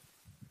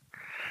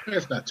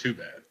 It's not too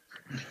bad.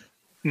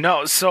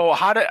 No, so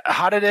how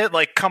did it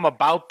like come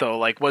about though?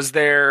 Like, was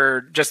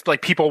there just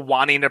like people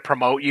wanting to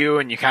promote you,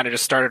 and you kind of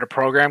just started a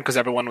program because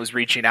everyone was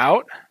reaching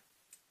out?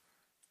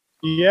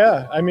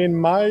 Yeah, I mean,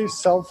 my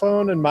cell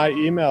phone and my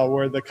email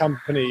were the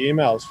company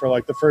emails for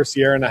like the first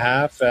year and a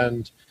half,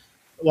 and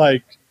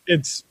like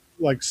it's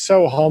like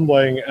so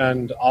humbling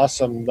and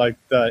awesome, like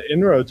the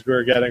inroads we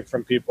were getting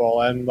from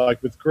people, and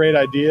like with great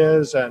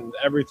ideas and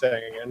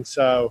everything. And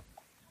so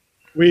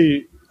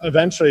we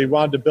eventually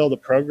wanted to build a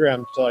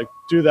program to like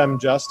do them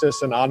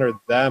justice and honor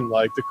them,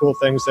 like the cool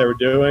things they were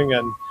doing.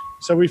 And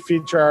so we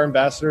feature our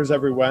ambassadors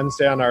every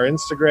Wednesday on our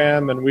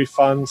Instagram, and we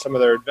fund some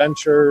of their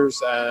adventures,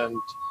 and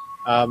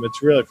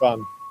it's really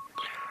fun.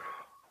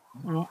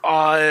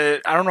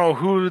 I don't know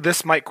who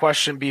this might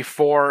question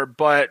before,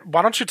 but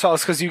why don't you tell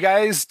us, because you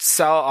guys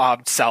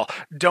donate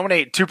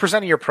 2%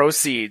 of your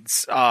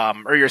proceeds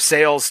or your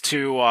sales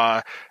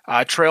to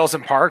trails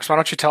and parks. Why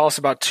don't you tell us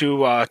about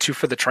two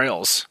for the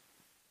trails?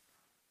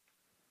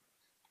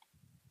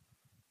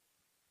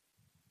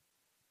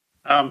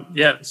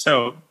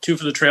 So 2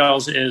 for the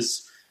trails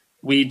is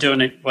we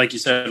donate, like you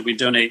said, we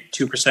donate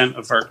 2%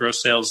 of our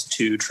gross sales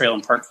to trail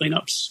and park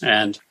cleanups,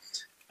 and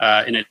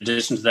in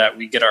addition to that,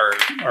 we get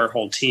our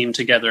whole team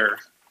together,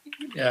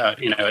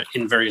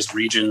 in various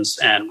regions,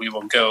 and we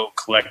will go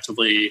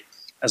collectively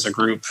as a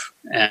group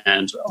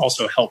and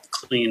also help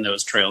clean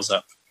those trails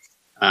up.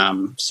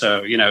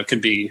 So it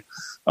could be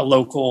a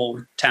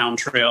local town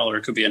trail or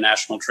it could be a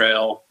national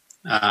trail.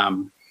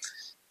 And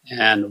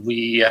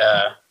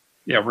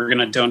we're going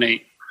to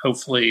donate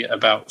hopefully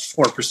about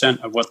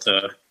 4% of what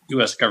the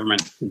U.S.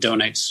 government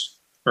donates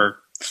or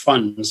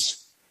funds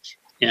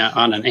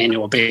on an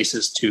annual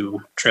basis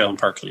to trail and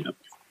park cleanup.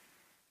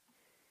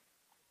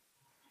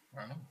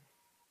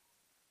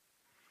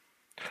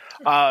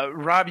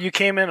 Rob, you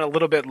came in a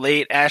little bit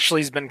late.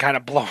 Ashley's been kind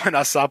of blowing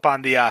us up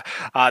on the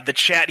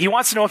chat. He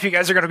wants to know if you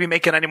guys are going to be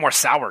making any more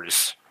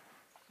sours.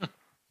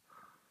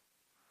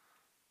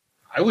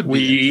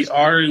 We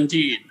are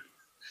indeed.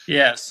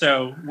 Yeah,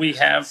 so we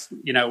have,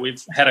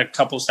 we've had a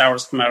couple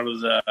sours come out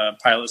of the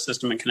pilot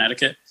system in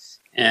Connecticut,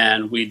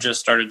 and we just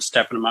started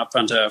stepping them up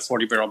onto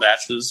 40-barrel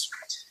batches.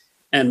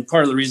 And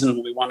part of the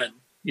reason we wanted,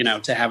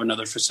 to have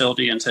another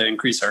facility and to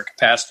increase our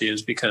capacity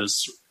is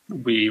because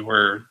we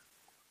were,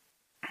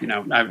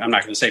 I'm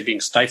not going to say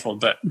being stifled,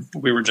 but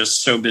we were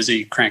just so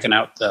busy cranking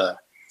out the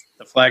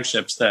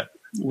flagships that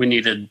we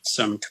needed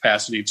some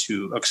capacity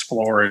to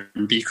explore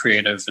and be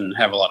creative and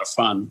have a lot of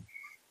fun.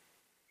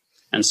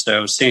 And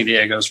so San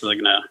Diego is really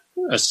going to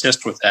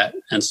assist with that.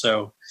 And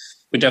so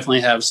we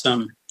definitely have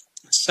some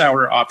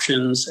sour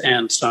options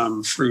and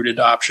some fruited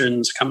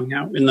options coming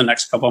out in the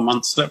next couple of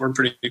months that we're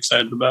pretty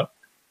excited about.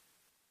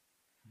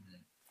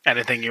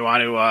 Anything you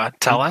want to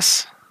tell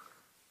us?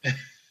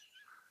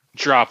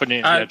 Drop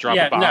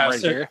a bomb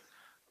here.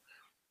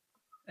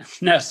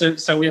 No,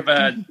 so we have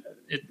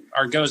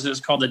our goza is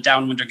called the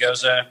Downwinder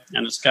Goza,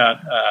 and it's got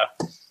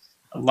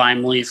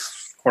lime leaf,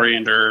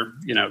 coriander.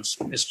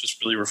 It's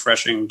just really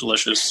refreshing,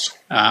 delicious.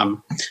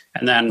 And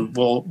then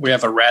we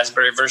have a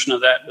raspberry version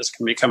of that that's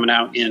going to be coming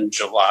out in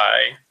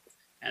July.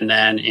 And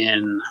then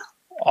in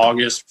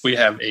August, we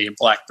have a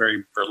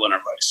blackberry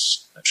Berliner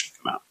Weiss that should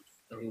come out.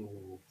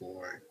 Oh,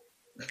 boy.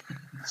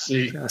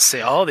 See,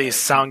 all these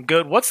sound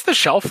good. What's the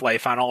shelf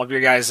life on all of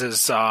your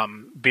guys'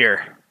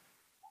 beer?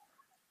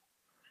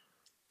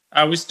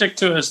 We stick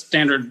to a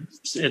standard,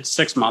 it's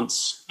 6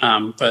 months,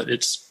 but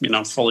it's,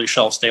 fully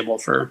shelf stable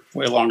for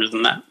way longer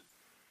than that.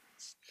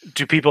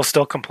 Do people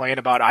still complain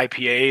about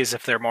IPAs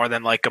if they're more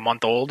than like a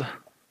month old?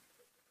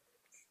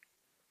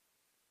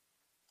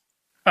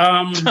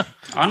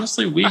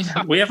 Honestly, we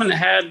haven't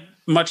had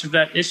much of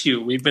that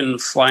issue. We've been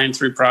flying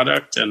through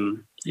product,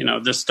 and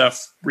this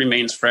stuff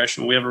remains fresh,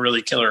 and we have a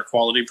really killer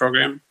quality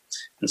program.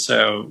 And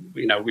so,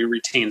 we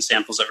retain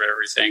samples of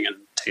everything and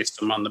taste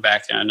them on the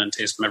back end and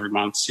taste them every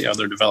month, see how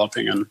they're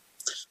developing. And,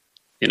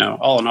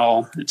 all in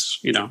all, it's,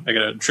 I got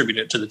to attribute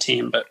it to the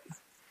team, but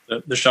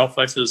the shelf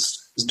life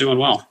is doing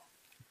well.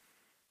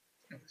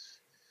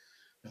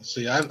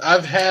 See,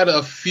 I've had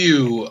a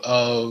few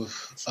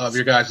of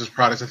your guys'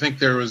 products. I think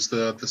there was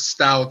the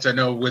stout. I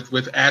know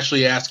with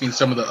Ashley asking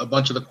a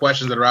bunch of the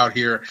questions that are out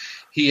here,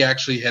 he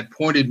actually had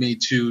pointed me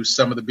to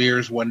some of the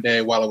beers one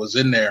day while I was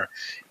in there.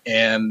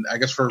 And I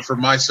guess for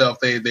myself,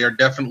 they are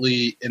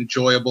definitely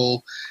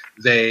enjoyable.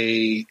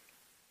 They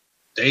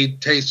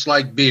taste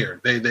like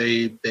beer.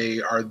 They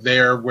are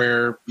there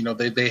where,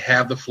 they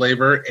have the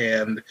flavor.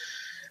 And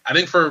I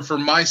think for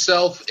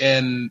myself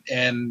and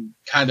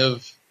kind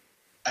of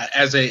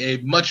as a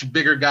much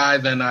bigger guy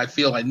than I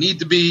feel I need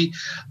to be,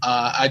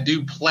 I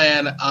do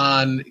plan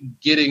on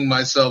getting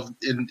myself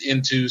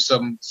into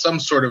some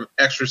sort of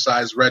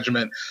exercise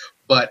regimen.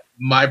 But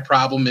my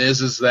problem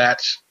is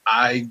that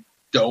I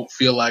don't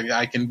feel like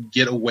I can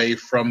get away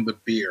from the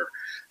beer.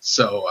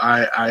 So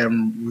I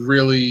am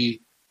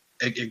really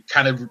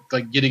kind of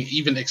like getting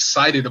even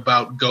excited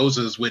about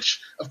gozas, which,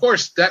 of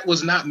course, that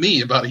was not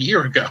me about a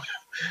year ago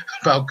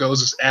about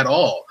gozas at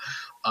all.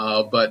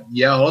 But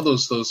yeah, all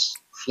those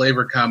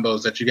flavor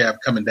combos that you have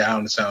coming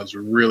down sounds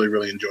really,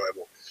 really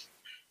enjoyable.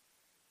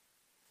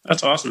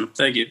 That's awesome.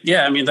 Thank you.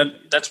 Yeah, I mean,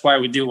 that's why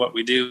we do what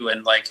we do.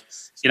 And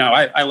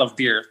I love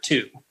beer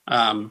too.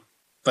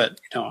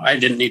 But I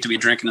didn't need to be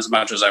drinking as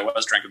much as I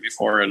was drinking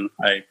before.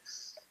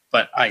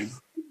 But I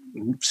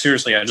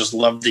seriously, I just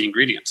love the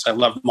ingredients. I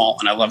love malt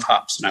and I love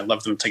hops and I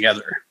love them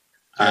together.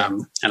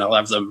 And I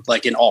love them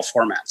like in all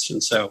formats.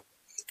 And so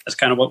that's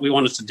kind of what we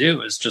wanted to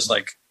do, is just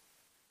like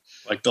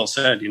Bill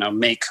said,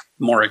 make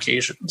more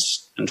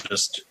occasions and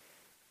just,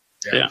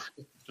 Yeah.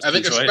 I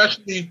think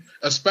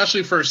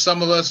especially for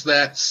some of us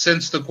that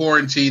since the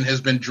quarantine has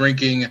been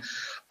drinking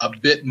a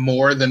bit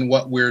more than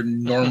what we're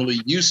normally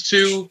used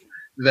to,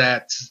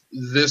 that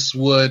this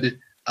would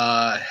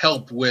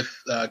help with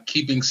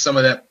keeping some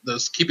of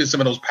those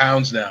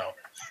pounds down.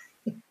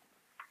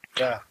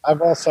 Yeah,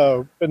 I've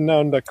also been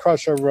known to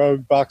crush a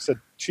rogue box of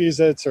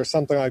Cheez-Its or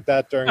something like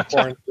that during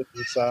quarantine.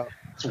 So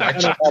that's why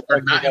Cheez-Its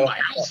are not in my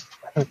house.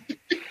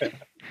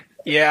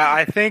 Yeah,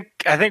 I think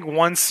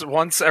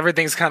once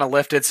everything's kind of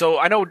lifted. So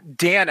I know,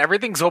 Dan,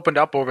 everything's opened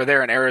up over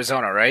there in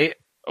Arizona, right?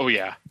 Oh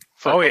yeah,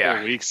 for a couple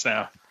of weeks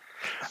now.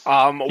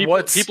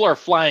 People are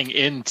flying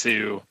in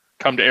to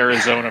come to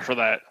Arizona for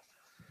that.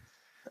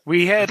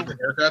 We had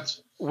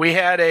haircuts. We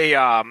had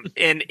a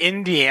in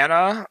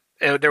Indiana.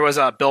 There was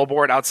a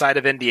billboard outside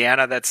of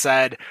Indiana that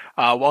said,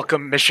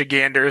 "Welcome,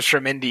 Michiganders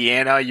from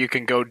Indiana. You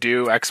can go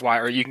do X, Y,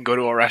 or you can go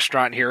to a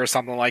restaurant here or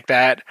something like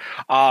that."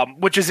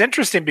 Which is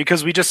interesting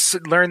because we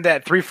just learned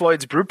that Three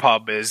Floyds Brew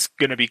Pub is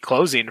going to be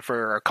closing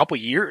for a couple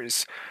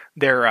years.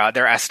 They're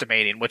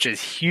estimating, which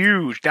is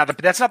huge. Now,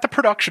 that's not the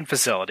production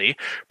facility.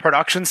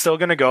 Production's still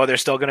going to go. They're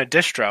still going to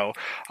distro.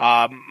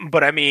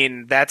 But I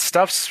mean, that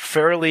stuff's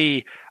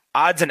fairly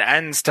odds and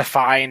ends to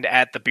find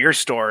at the beer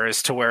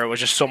stores, to where it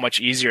was just so much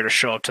easier to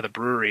show up to the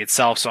brewery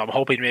itself. So I'm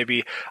hoping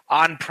maybe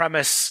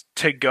on-premise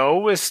to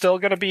go is still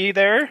going to be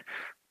there.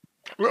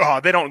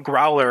 They don't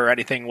growler or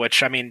anything,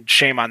 which, I mean,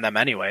 shame on them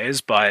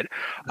anyways, but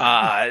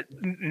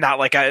not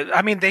like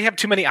I mean, they have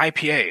too many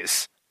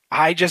IPAs.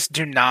 I just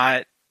do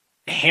not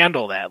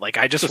handle that. Like,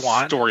 I just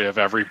want the story of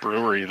every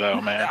brewery, though,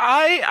 man.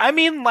 I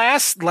mean,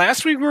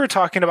 last week we were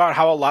talking about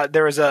how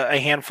there was a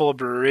handful of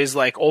breweries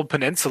like Old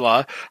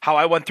Peninsula, how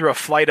I went through a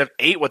flight of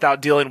 8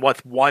 without dealing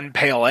with one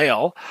pale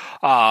ale.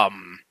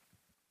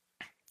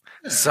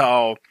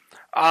 So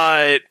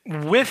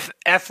with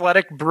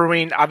Athletic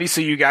Brewing,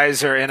 obviously you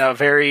guys are in a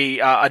very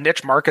a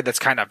niche market that's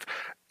kind of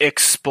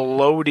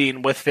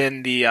exploding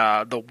within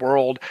the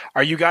world.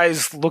 Are you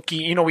guys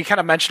looking, we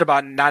kind of mentioned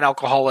about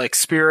non-alcoholic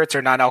spirits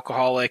or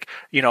non-alcoholic,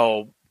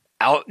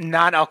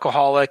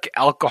 non-alcoholic,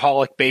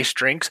 alcoholic-based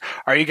drinks.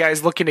 Are you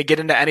guys looking to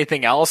get into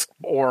anything else,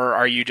 or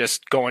are you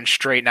just going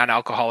straight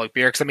non-alcoholic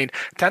beer? Because, I mean,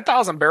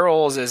 10,000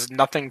 barrels is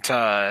nothing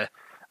to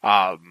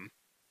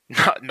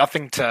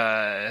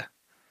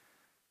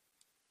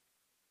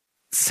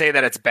say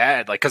that it's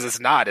bad, like, because it's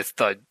not. It's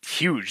the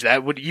huge.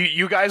 That would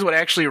you guys would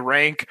actually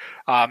rank,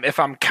 if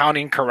I'm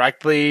counting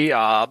correctly,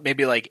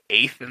 maybe like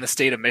 8th in the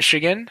state of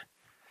Michigan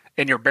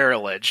in your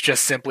barrelage,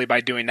 just simply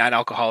by doing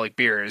non-alcoholic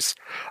beers.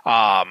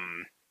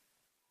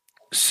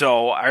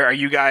 So are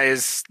you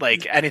guys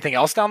like anything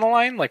else down the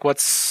line? Like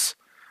what's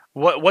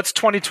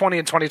 2020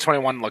 and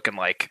 2021 looking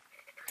like?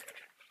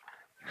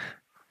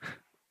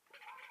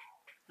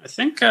 I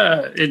think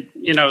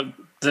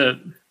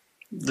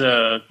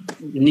the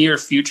near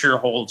future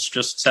holds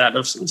just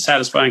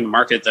satisfying a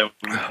market that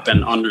we've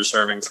been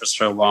underserving for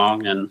so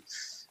long, and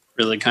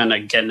really kind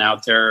of getting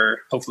out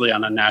there, hopefully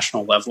on a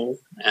national level,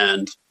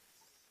 and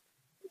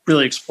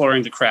really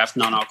exploring the craft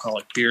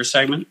non-alcoholic beer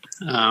segment.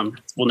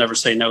 We'll never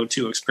say no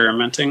to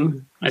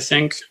experimenting, I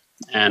think.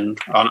 And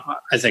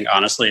I think,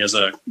 honestly, as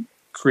a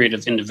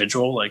creative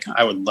individual, like,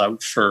 I would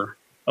love for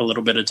a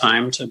little bit of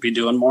time to be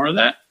doing more of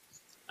that.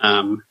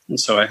 And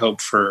so I hope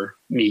for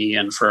me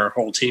and for our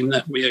whole team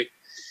that we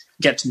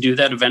get to do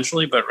that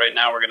eventually. But right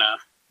now we're going to,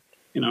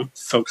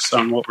 focus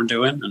on what we're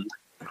doing and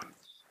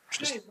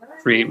just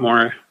create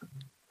more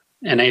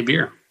NA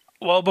beer.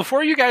 Well,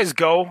 before you guys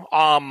go,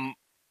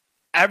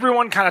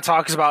 everyone kind of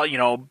talks about,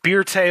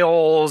 beer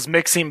tails,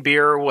 mixing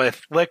beer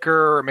with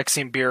liquor,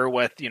 mixing beer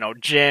with,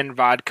 gin,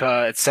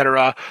 vodka,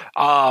 etc.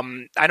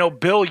 I know,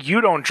 Bill,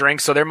 you don't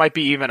drink, so there might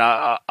be even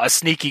a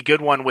sneaky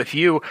good one with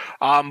you.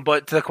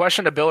 But the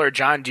question to Bill or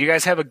John, do you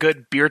guys have a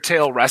good beer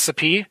tail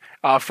recipe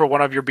for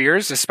one of your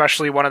beers,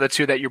 especially one of the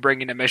two that you're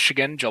bringing to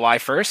Michigan July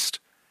 1st?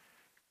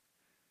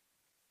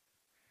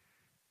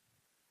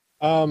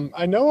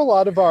 I know a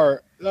lot of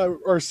our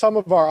or some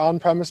of our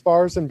on-premise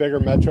bars in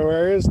bigger metro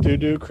areas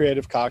do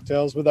creative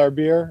cocktails with our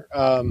beer.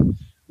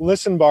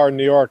 Listen Bar in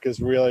New York is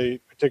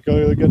really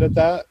particularly good at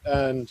that,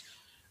 and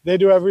they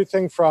do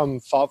everything from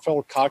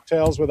thoughtful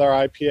cocktails with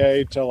our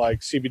IPA to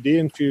like CBD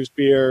infused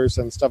beers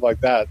and stuff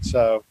like that.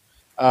 So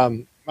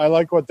I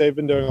like what they've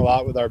been doing a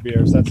lot with our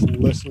beers. That's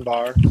Listen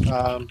Bar.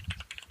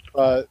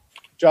 But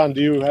John,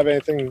 do you have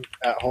anything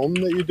at home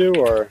that you do,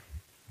 or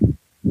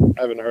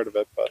I haven't heard of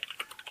it, but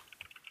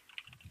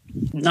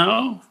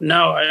No,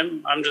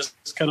 I'm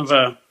just kind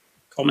of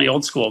call me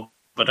old school,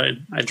 but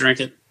I drink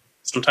it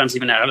sometimes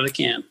even out of the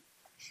can.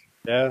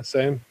 Yeah,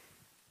 same.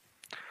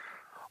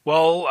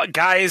 Well,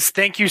 guys,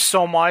 thank you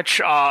so much.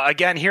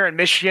 Again, here in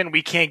Michigan,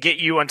 we can't get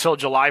you until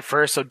July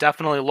 1st, so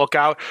definitely look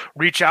out.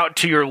 Reach out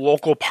to your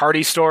local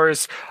party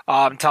stores.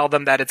 Tell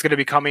them that it's going to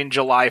be coming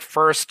July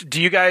 1st.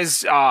 Do you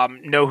guys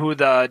know who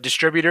the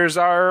distributors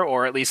are,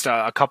 or at least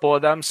a couple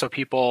of them, so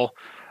people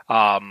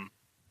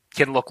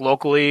can look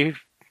locally?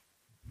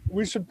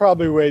 We should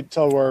probably wait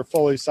till we're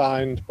fully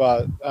signed,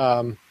 but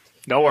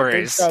no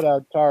worries. Shout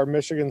out to our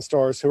Michigan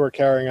stores who were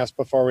carrying us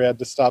before we had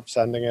to stop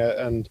sending it,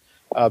 and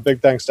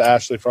Big thanks to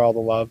Ashley for all the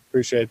love.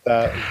 Appreciate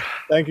that. And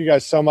thank you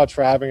guys so much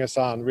for having us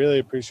on. Really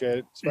appreciate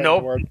it. The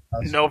word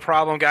with us. No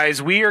problem,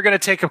 guys. We are going to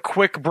take a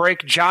quick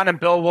break. John and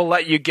Bill, we'll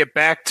let you get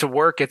back to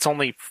work. It's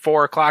only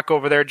 4:00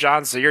 over there,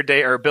 John. So your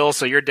day, or Bill,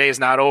 so your day is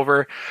not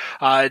over.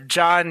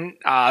 John,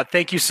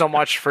 thank you so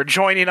much for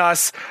joining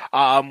us.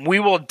 We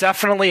will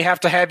definitely have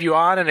to have you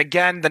on. And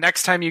again, the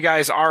next time you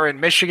guys are in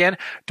Michigan,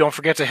 don't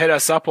forget to hit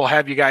us up. We'll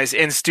have you guys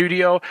in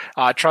studio.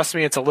 Trust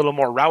me, it's a little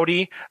more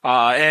rowdy.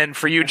 And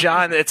for you,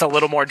 John, it's a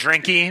little more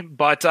drinky.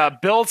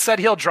 But Bill said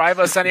he'll drive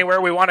us anywhere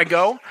we want to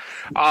go.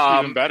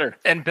 Even better.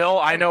 And Bill,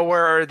 I know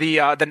where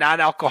the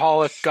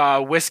non-alcoholic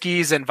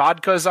whiskeys and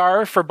vodkas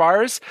are for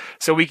bars,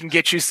 so we can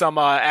get you some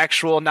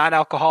actual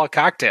non-alcoholic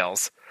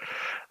cocktails.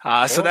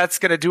 So that's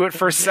going to do it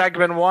for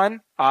segment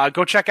 1.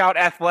 Go check out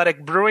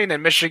Athletic Brewing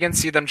in Michigan.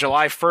 See them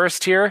July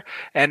 1st here.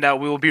 And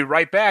we will be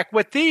right back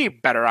with the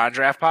Better on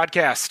Draft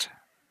podcast.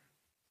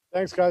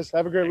 Thanks, guys.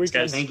 Have a great weekend.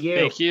 Guys. Thank you.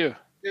 Thank you.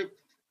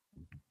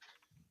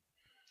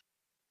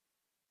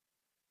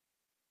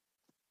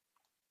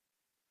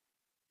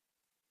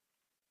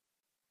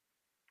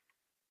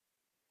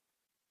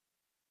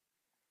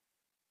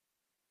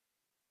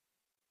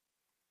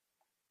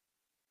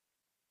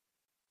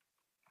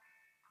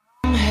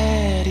 I'm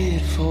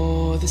headed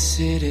for the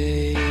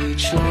city,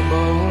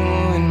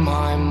 trouble in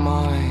my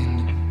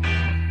mind.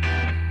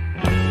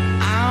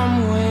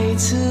 I'm way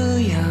too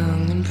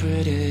young and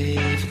pretty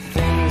for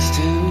things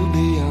to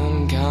be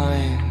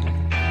unkind.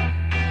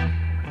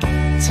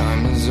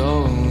 Time is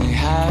all we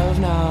have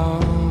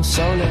now,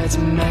 so let's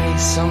make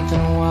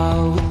something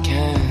while we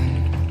can.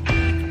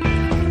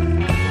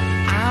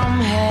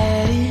 I'm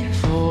headed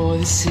for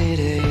the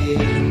city,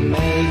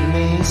 make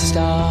me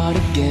start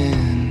again.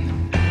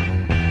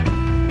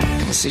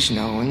 Conversation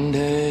now and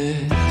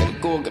then, gotta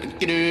go, gotta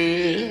get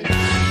it.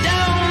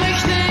 Don't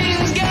make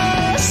things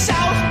go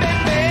south,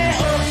 baby.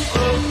 Oh,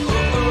 oh,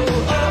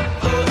 oh, oh,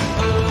 oh,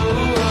 oh,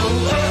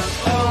 oh,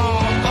 oh,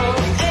 oh,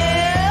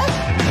 yeah.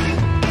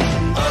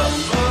 Oh,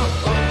 oh,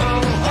 oh,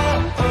 oh, oh,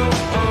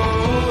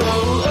 oh,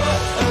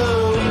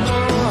 oh,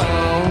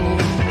 oh.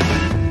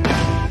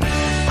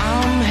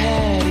 I'm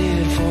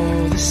headed for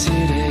the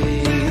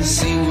city,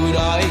 see what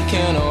I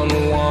can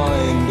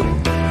unwind.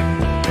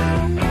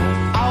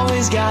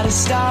 Always gotta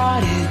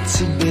start it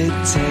to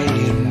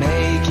dictate,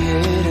 make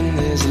it in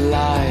this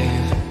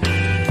life.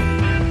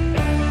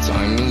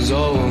 Time is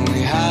all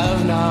we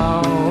have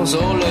now, so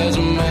let's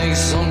make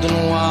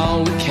something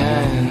while we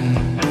can.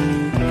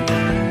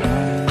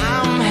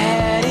 I'm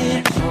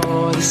headed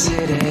for the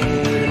city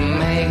to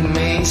make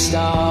me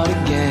start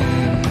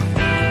again.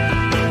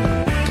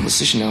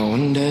 Conversation now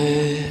and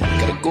then,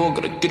 gotta go,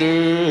 gotta get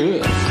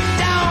it.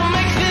 Don't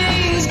make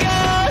things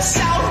go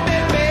south, baby.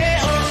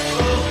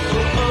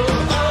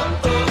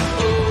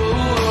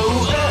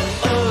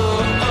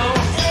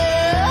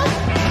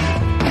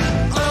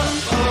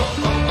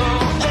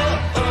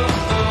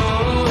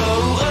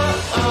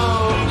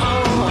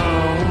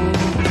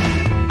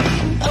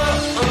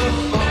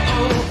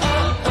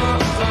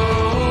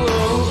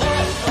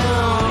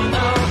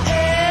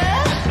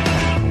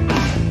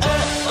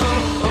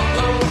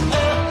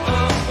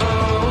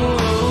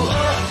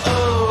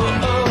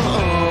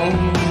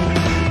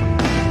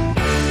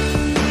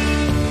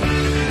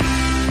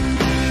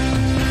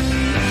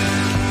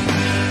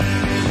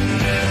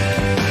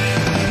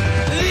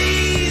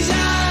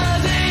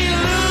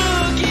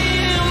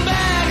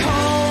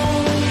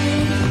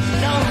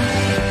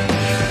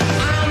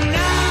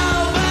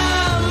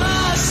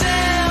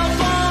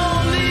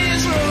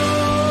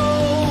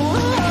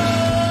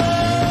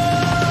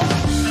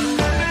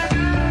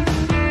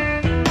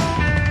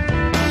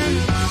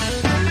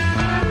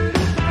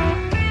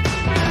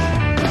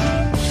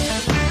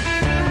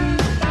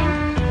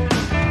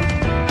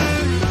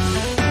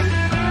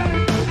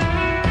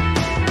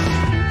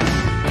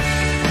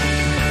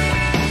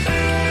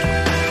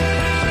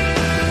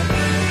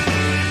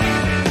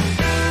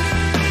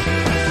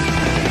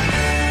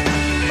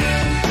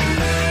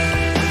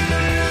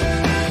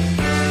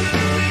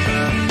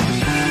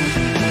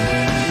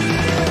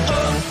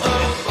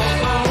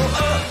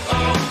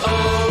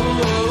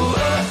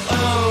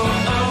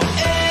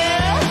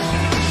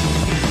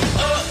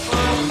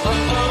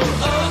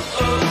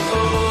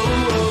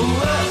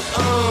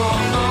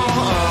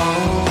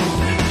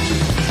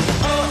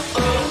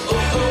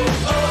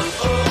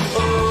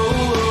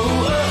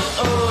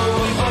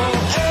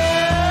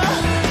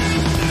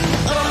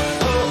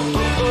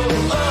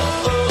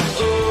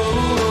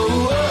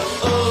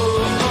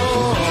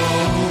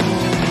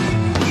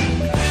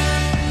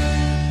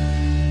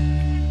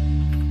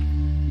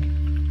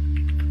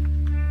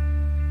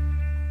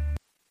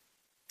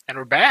 And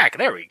we're back.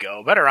 There we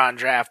go. Better on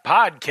Draft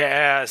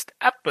podcast,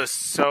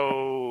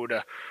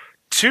 episode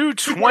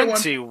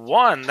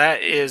 221.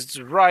 That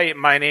is right.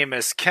 My name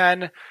is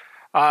Ken.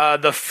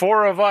 The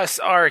four of us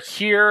are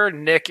here.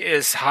 Nick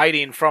is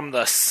hiding from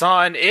the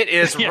sun. It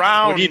is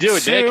round what are you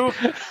doing, 2.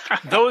 Nick?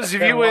 Those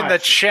of you in the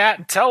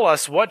chat, tell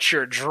us what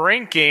you're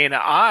drinking.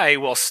 I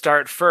will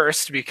start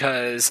first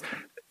because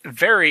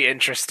very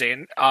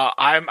interesting.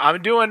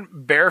 I'm doing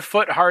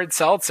barefoot hard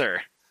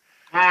seltzer.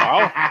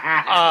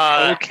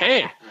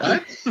 Okay.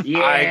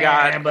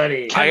 Yeah,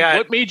 buddy. Ken,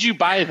 what made you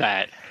buy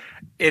that?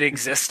 It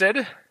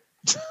existed.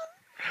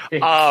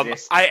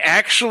 Exists. I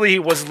actually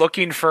was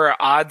looking for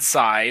odd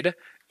side,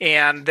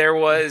 and there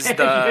was You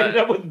ended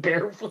the up with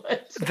barefoot.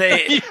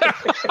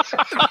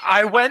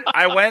 I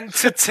went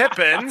to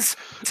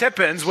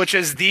Tippins, which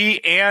is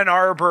the Ann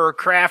Arbor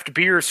craft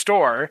beer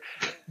store,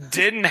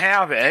 didn't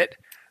have it.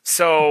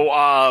 So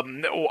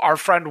our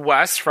friend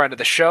Wes, friend of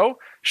the show,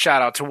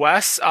 shout out to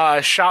Wes,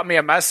 shot me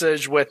a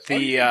message with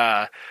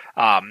the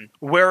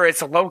where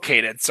it's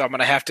located. So I'm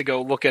gonna have to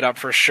go look it up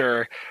for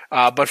sure.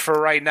 But for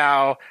right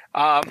now,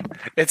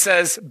 it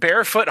says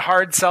barefoot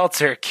hard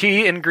seltzer.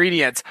 Key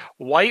ingredients: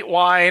 white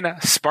wine,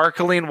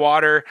 sparkling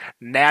water,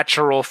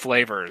 natural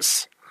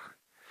flavors.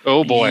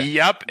 Oh boy.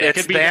 Yep, That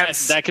it's could be that.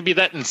 that could be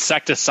that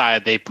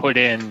insecticide they put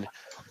in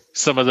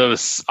some of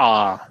those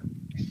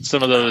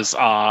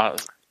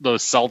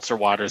seltzer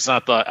waters,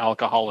 not the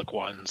alcoholic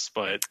ones,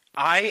 but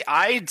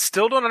I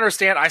still don't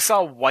understand. I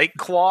saw White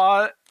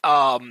Claw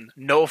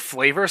no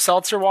flavor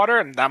seltzer water,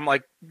 and I'm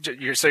like,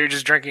 you're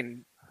just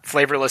drinking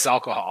flavorless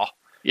alcohol.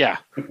 yeah,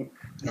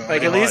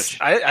 Like at least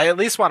I at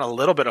least want a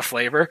little bit of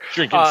flavor.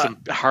 drinking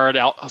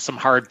some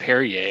hard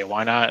Perrier.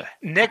 Why not?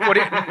 Nick, what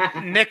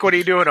are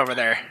you doing over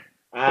there?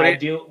 I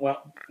do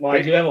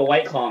have a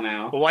White Claw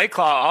now. White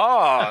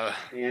Claw. Oh,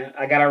 Yeah,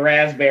 I got a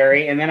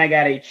raspberry, and then I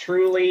got a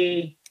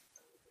Truly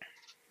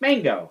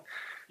mango.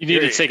 You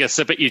need to take a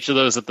sip of each of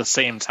those at the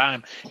same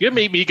time. You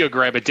made me go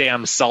grab a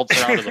damn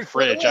seltzer out of the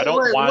fridge. I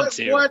don't want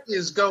to. What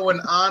is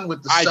going on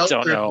with the I don't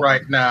seltzer know.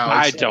 right now?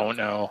 I don't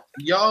know.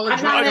 Y'all are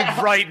I'm not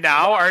drinking. right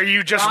now, are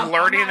you just I'm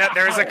learning not- that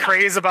there's a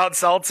craze about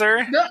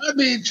seltzer? No, I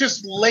mean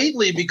just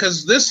lately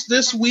because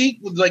this week,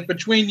 like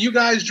between you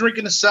guys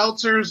drinking the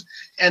seltzers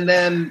and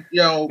then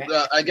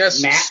I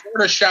guess Matt?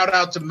 sort of shout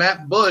out to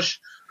Matt Bush,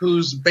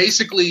 who's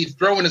basically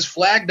throwing his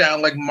flag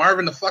down like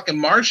Marvin the fucking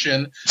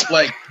Martian.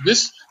 Like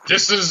this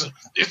is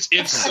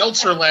it's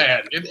seltzer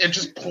land and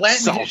just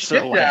planting his Seltzer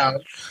shit land. down.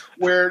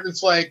 Where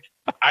it's like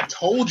I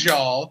told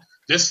y'all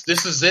this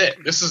is it.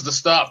 This is the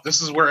stuff.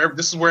 This is where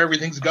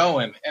everything's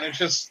going. And it's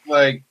just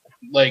like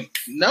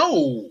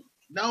no.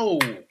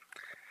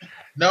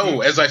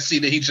 As I see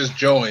that he just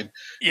joined.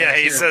 Yeah,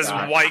 he Dear says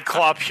God. White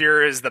Claw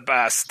Pure is the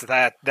best.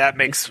 That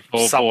makes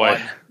Oh, someone.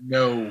 boy.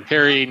 No.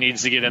 Harry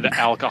needs to get into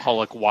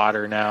alcoholic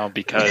water now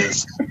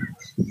because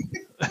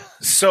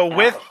So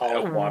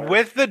Alcoholic water.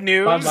 with the Bud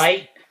news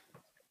Light.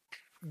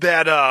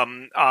 that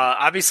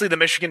obviously the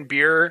Michigan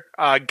Beer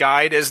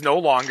Guide is no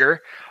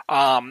longer.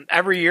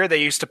 Every year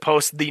they used to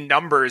post the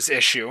numbers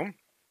issue.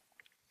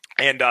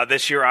 And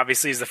this year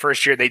obviously is the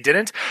first year they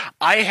didn't.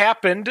 I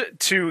happened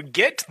to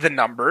get the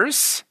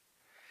numbers,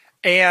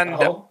 and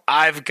Oh.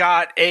 I've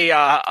got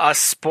a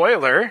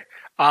spoiler.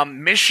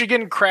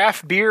 Michigan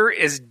craft beer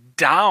is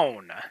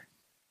down.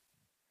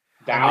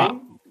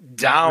 Down.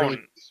 Down.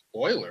 Really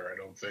spoiler, I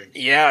don't think.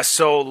 Yeah,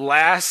 so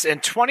in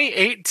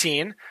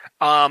 2018,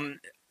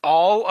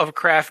 all of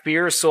craft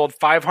beer sold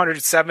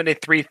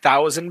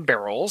 573,000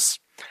 barrels.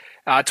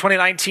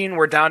 2019,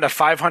 we're down to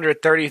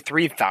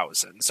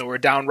 533,000. So we're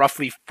down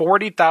roughly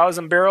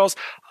 40,000 barrels,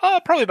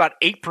 probably about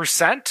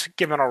 8%,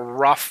 given a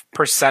rough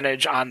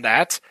percentage on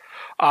that.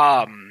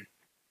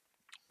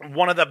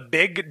 One of the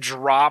big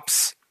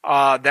drops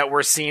that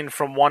we're seeing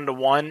from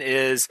 1-to-1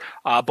 is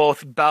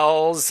both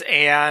Bell's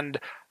and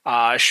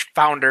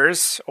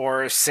Founders,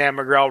 or San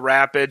Miguel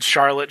Rapids,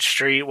 Charlotte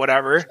Street,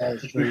 whatever.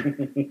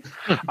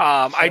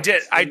 I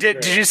did.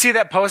 Did you see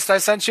that post I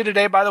sent you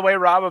today, by the way,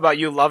 Rob, about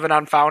you loving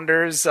on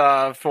Founders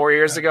 4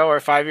 years ago or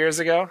 5 years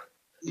ago?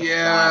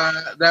 Yeah,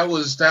 that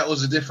was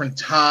a different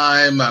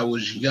time. I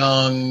was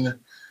young.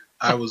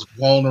 I was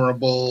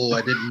vulnerable.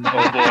 I didn't know.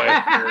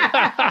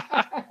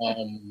 oh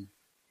boy.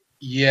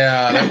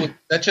 Yeah,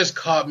 that just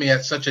caught me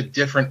at such a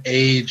different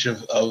age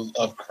of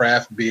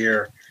craft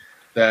beer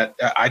that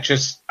I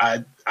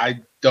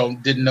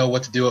didn't know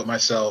what to do with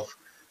myself.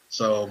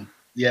 So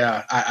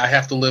yeah, I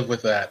have to live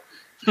with that.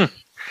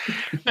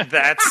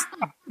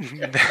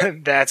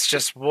 That's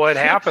just what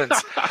happens.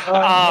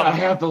 I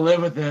have to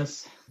live with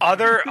this.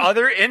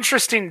 Other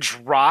interesting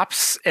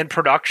drops in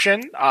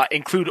production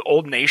include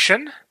Old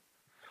Nation,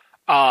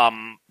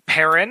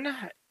 Perrin,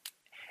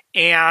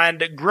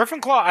 and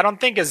Griffin Claw. I don't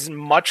think is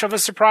much of a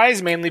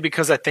surprise, mainly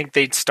because I think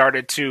they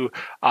started to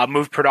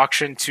move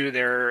production to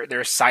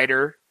their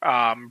cider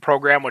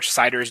program, which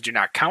ciders do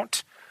not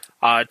count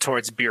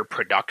towards beer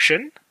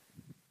production.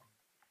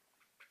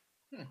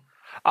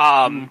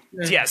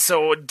 Yeah,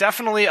 so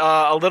definitely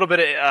a little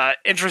bit of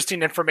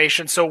interesting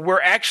information. So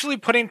we're actually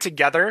putting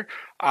together,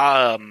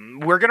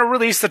 we're going to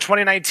release the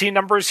 2019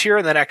 numbers here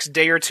in the next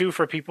day or two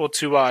for people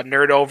to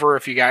nerd over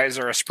if you guys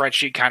are a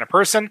spreadsheet kind of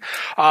person.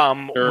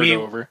 Nerd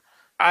over.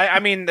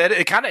 I mean,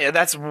 it kind of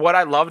that's what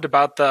I loved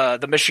about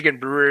the Michigan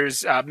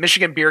Brewers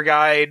Michigan Beer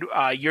Guide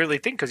yearly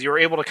thing, because you were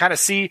able to kind of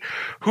see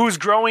who's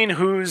growing,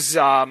 who's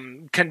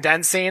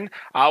condensing.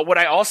 What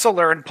I also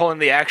learned pulling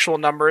the actual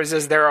numbers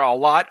is there are a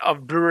lot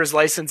of brewers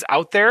licensed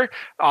out there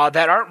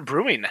that aren't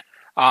brewing.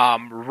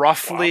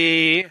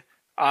 Roughly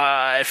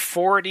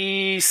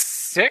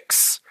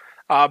 46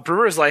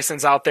 brewers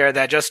license out there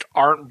that just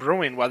aren't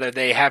brewing, whether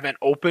they haven't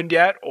opened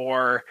yet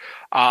or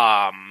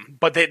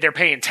but they're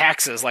paying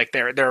taxes, like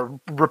they're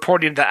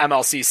reporting to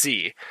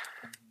MLCC.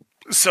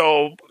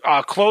 So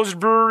closed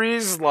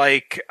breweries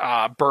like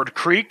Bird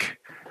Creek,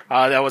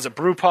 that was a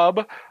brew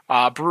pub,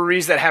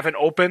 breweries that haven't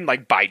opened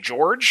like By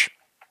George.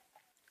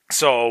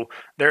 So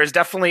there's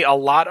definitely a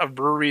lot of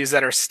breweries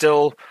that are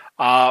still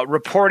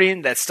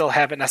reporting that still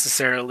haven't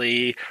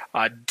necessarily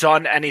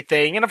done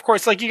anything. And of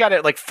course, like you got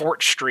it like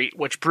Fort Street,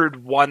 which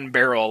brewed 1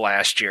 barrel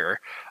last year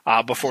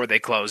before they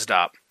closed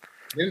up.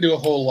 They didn't do a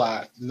whole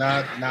lot.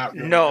 Not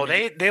really. No,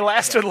 they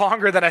lasted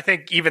longer than I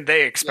think even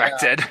they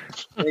expected.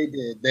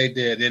 Yeah, they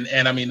did.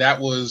 And I mean,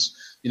 that was,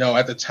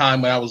 at the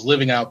time when I was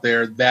living out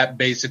there, that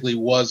basically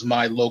was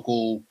my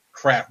local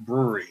craft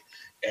brewery.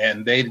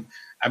 And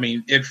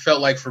it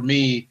felt like for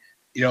me,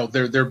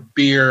 their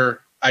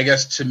beer, I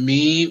guess to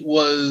me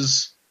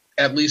was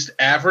at least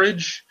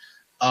average.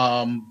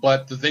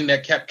 But the thing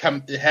that kept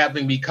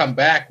having me come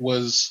back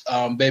was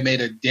they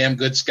made a damn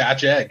good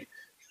Scotch egg.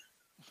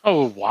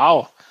 Oh,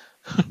 wow.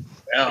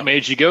 Yeah. What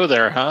made you go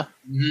there, huh?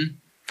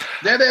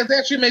 Mm-hmm. They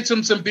actually made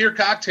some beer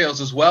cocktails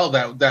as well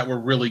that were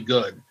really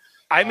good.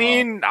 I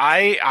mean,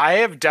 I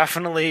have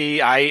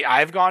definitely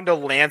I've gone to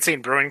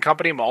Lansing Brewing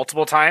Company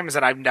multiple times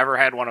and I've never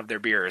had one of their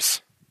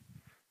beers.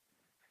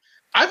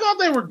 I thought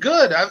they were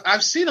good.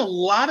 I've seen a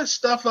lot of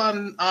stuff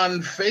on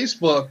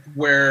Facebook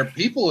where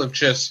people have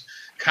just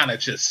kind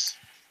of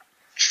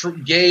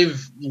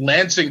gave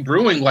Lansing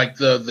Brewing like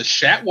the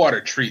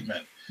Shatwater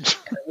treatment. It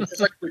was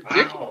just like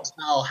ridiculous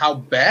how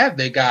bad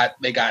they got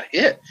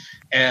hit.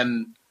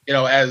 And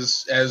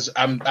as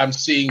I'm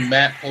seeing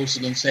Matt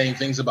posting and saying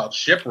things about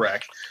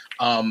Shipwreck,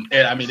 and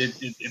I mean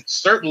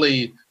it's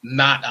certainly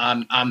not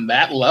on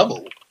that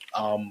level.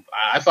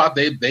 I thought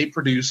they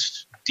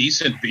produced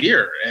decent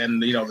beer,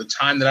 and the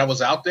time that I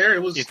was out there,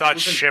 it was. You thought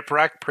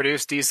Shipwreck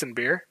produced decent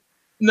beer?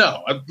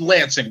 No,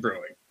 Lansing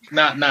Brewing,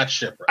 not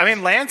Shipwreck. I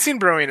mean, Lansing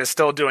Brewing is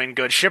still doing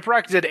good.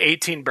 Shipwreck did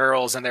 18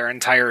 barrels in their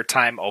entire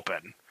time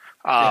open,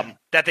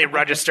 that they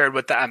registered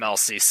with the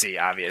MLCC,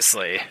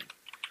 obviously.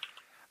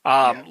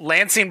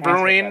 Lansing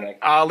Brewing.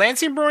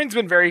 Lansing Brewing's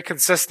been very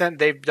consistent.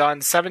 They've done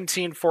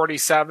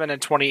 1747 in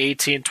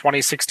 2018,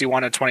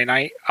 2061 and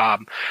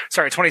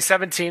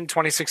 2017,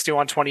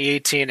 2061,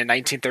 2018, and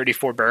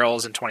 1934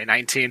 barrels in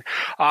 2019.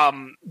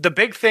 The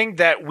big thing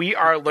that we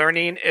are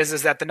learning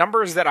is that the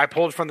numbers that I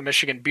pulled from the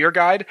Michigan Beer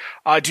Guide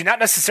do not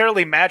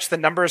necessarily match the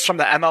numbers from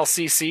the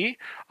MLCC.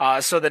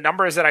 So the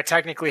numbers that I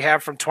technically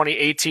have from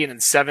 2018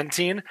 and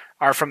 17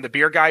 are from the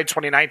Beer Guide.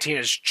 2019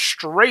 is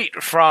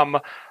straight from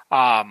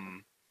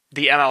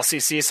the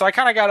MLCC. So I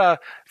kind of got to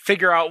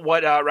figure out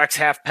what Rex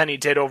Halfpenny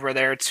did over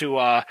there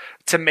to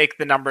make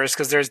the numbers,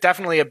 because there's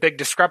definitely a big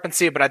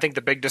discrepancy, but I think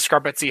the big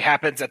discrepancy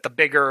happens at the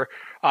bigger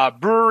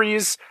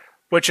breweries,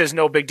 which is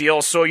no big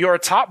deal. So your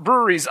top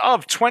breweries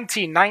of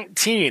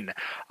 2019.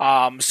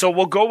 So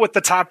we'll go with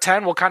the top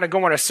 10. We'll kind of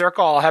go in a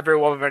circle. I'll have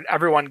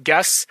everyone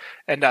guess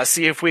and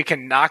see if we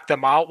can knock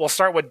them out. We'll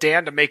start with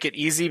Dan to make it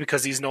easy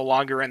because he's no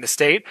longer in the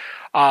state.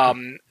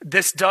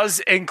 This does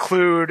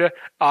include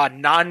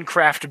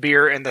non-craft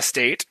beer in the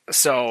state.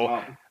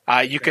 So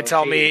you could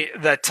tell me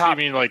the top.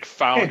 You mean like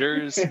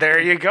Founders? There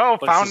you go.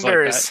 Places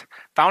Founders. like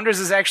Founders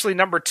is actually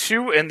number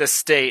 2 in the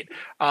state.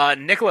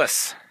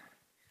 Nicholas.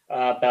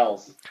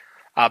 Bell's.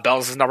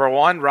 Bell's is number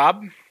 1.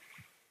 Rob?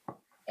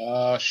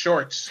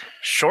 Shorts.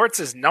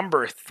 Shorts is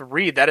number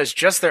 3. That is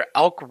just their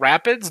Elk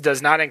Rapids.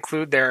 Does not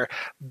include their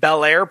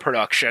Bel Air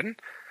production.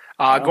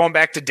 Going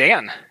back to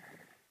Dan.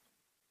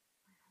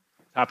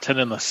 Top 10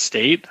 in the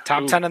state?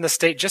 Top 10 in the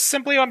state, just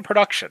simply on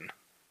production.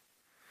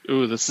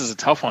 Ooh, this is a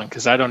tough one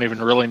because I don't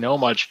even really know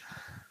much.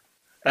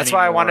 That's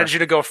why I wanted you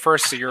to go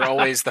first, so you're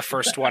always the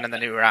first one in the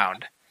new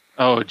round.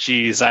 Oh,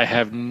 geez, I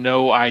have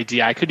no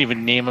idea. I couldn't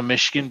even name a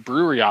Michigan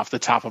brewery off the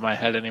top of my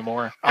head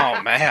anymore.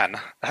 Oh, man.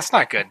 That's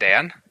not good,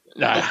 Dan.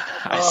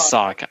 I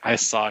suck.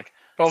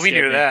 Well, we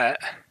knew that.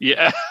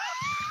 Yeah.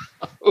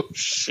 Oh,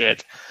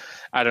 shit.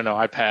 I don't know.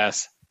 I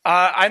pass.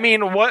 I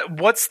mean,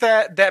 what's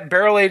that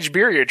barrel-aged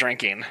beer you're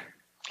drinking?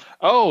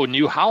 Oh,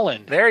 New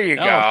Holland. There you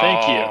go.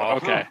 Thank you.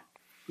 Okay.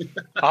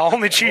 I'll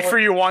only cheat for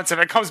you once. If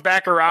it comes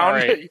back around.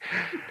 Right.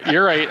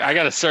 You're right. I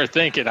got to start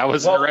thinking. I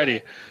wasn't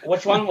ready.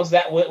 Which one was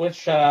that?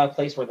 Which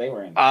place were they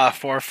were in?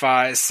 4,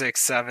 5, 6,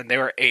 7. They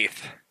were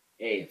 8th.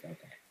 8th. Okay.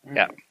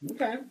 Yeah.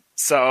 Okay.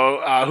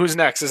 So who's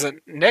next? Is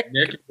it Nick?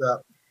 Nick is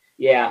up.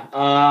 Yeah.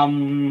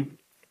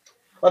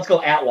 Let's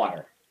go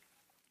Atwater.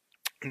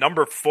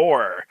 Number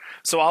 4.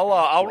 So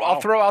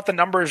I'll throw out the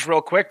numbers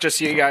real quick just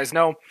so you guys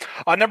know.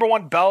 Number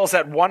 1, Bell's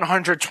at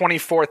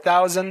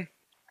 124,000.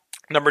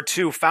 Number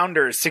 2,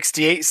 Founders,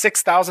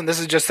 6,000. This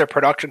is just their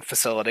production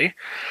facility.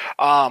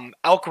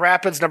 Elk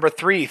Rapids, number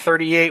 3,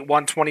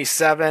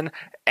 38,127.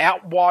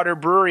 Atwater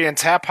Brewery and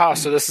Tap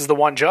House, so this is the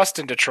one just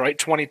in Detroit,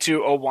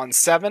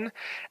 22,017.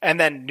 And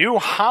then New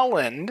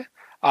Holland,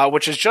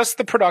 which is just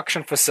the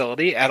production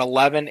facility, at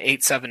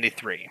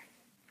 11,873.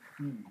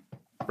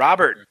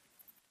 Robert.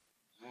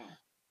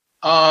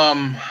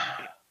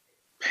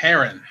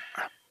 Perrin.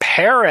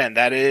 Perrin,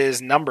 that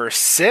is number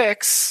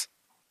 6.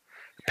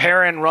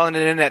 Perrin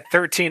running in at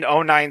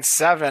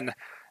 13,097.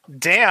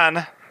 Dan.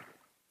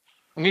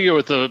 I'm going to go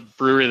with the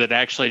brewery that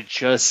actually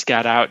just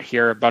got out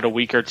here about a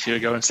week or two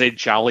ago and say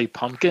Jolly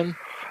Pumpkin.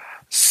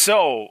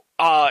 So,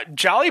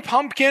 Jolly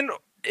Pumpkin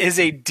is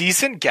a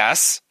decent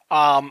guess,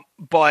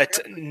 but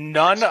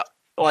none,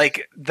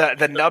 like the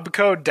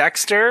Nubco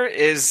Dexter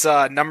is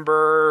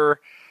number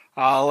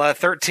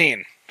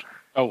 13.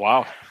 Oh,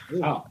 wow.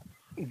 Oh.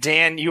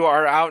 Dan, you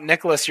are out.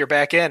 Nicholas, you're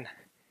back in.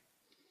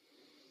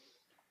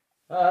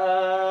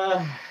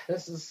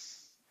 This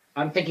is.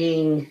 I'm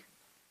thinking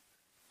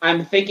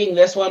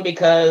this one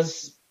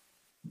because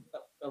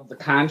of the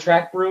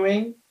contract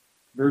brewing.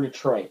 Brew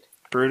Detroit.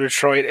 Brew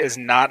Detroit is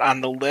not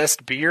on the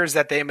list. Beers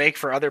that they make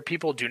for other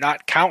people do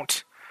not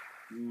count.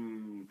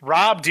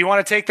 Rob, do you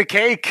want to take the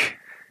cake?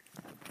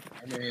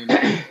 I mean,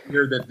 the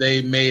beer that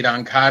they made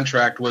on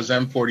contract was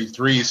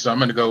M43, so I'm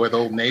going to go with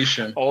Old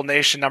Nation. Old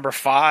Nation, number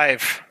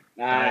 5.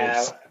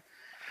 Nice.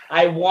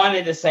 I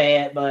wanted to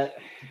say it, but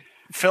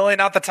filling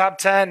out the top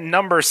 10,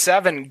 number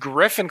 7,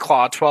 Griffin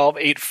Claw,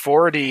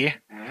 12,840.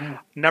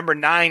 Number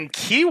 9,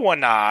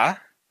 Kiwana,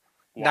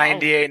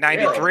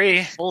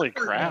 98.93. Holy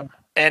crap.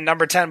 And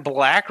number 10,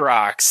 Black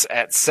Rocks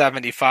at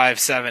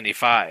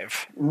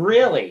 75.75.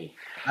 Really?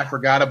 I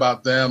forgot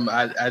about them.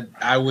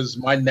 I was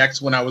my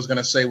next one I was going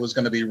to say was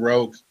going to be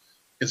Rogue,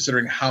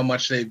 considering how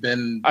much they've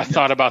been. I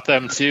thought about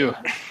them too.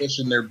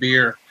 Pushing their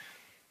beer.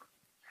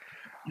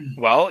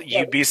 Well,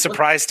 you'd be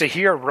surprised to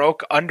hear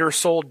Roke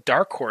undersold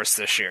Dark Horse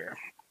this year.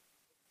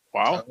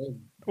 Wow.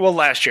 Well,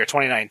 last year,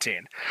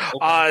 2019.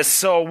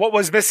 So what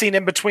was missing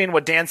in between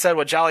what Dan said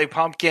with Jolly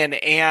Pumpkin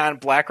and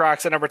Black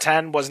Rocks at number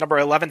 10 was number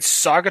 11,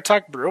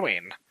 Saugatuck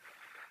Brewing.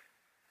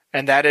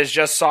 And that is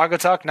just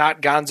Saugatuck,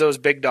 not Gonzo's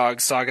Big Dog,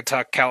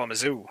 Saugatuck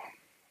Kalamazoo.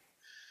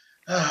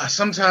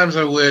 Sometimes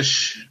I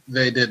wish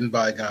they didn't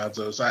buy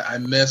Gonzo's. I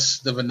miss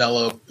the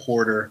vanilla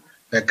porter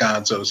that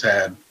Gonzo's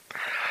had.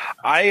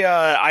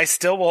 I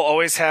still will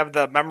always have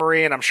the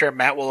memory, and I'm sure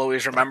Matt will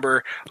always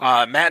remember.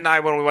 Matt and I,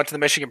 when we went to the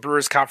Michigan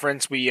Brewers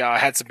Conference, we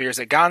had some beers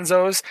at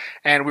Gonzo's,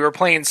 and we were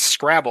playing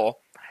Scrabble,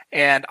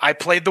 and I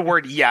played the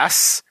word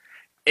yes,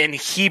 and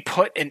he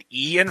put an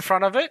E in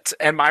front of it,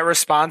 and my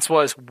response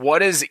was,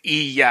 "What is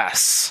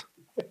E-yes?"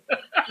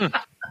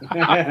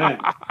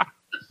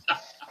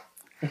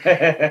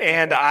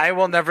 And I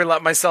will never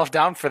let myself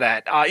down for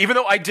that. Even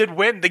though I did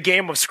win the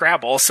game of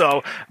Scrabble,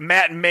 so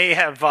Matt may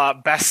have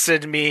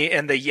bested me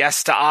in the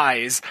yes to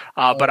eyes,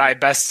 but I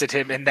bested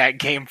him in that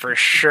game for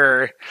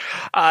sure.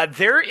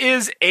 There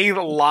is a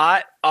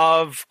lot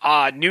of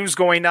news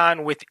going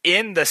on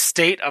within the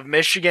state of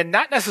Michigan,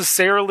 not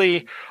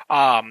necessarily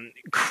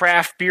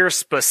craft beer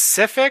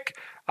specific.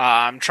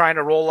 I'm trying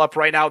to roll up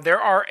right now.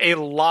 There are a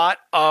lot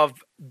of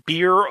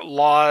beer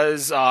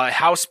laws,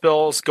 House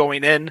bills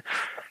going in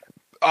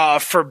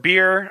for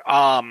beer.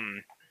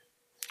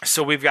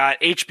 So we've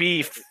got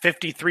HB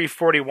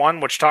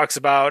 5341, which talks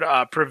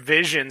about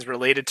provisions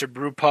related to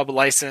brew pub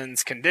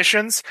license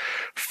conditions.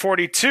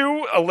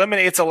 42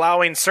 eliminates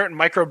allowing certain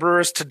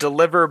microbrewers to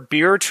deliver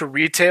beer to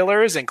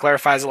retailers and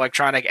clarifies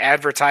electronic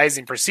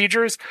advertising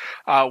procedures,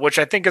 which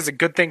I think is a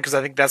good thing because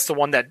I think that's the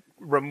one that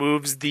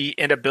removes the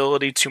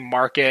inability to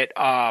market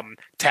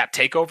tap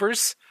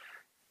takeovers.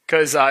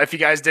 Because if you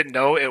guys didn't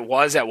know, it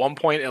was at one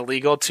point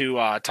illegal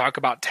to talk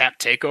about tap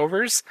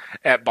takeovers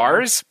at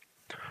bars.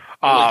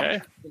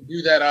 Okay.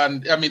 Do that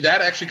on. I mean,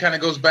 that actually kind of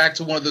goes back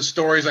to one of the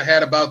stories I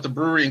had about the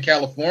brewery in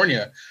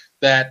California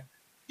that,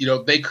 you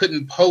know, they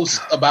couldn't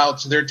post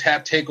about their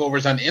tap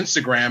takeovers on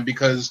Instagram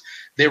because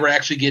they were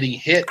actually getting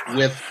hit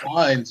with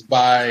fines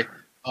by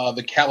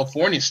the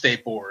California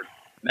State Board.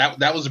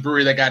 That was a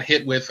brewery that got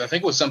hit with, I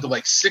think it was something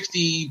like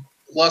 60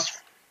 plus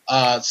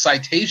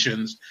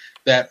citations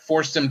that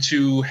forced them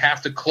to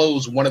have to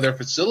close one of their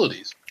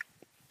facilities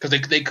because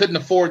they couldn't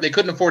afford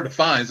the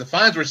fines. The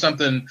fines were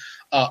something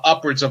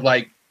upwards of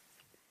like,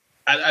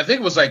 I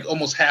think it was like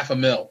almost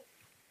 $500,000,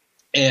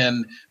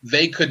 and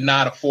they could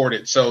not afford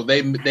it. So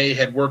they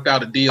had worked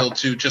out a deal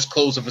to just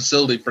close the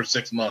facility for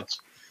 6 months.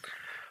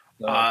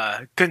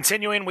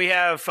 Continuing, we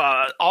have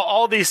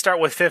all these start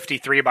with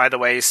 53, by the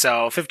way.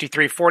 So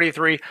 53,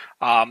 43.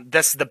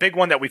 That's the big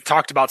one that we've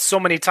talked about so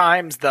many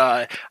times.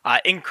 The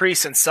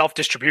increase in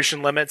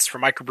self-distribution limits for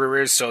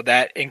microbrewers. So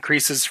that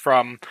increases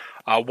from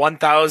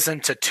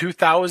 1,000 to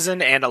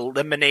 2,000 and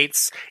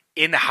eliminates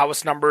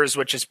in-house numbers,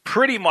 which is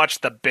pretty much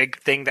the big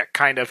thing that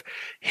kind of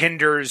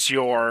hinders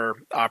your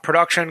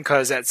production.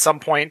 Because at some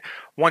point,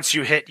 once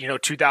you hit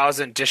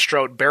 2,000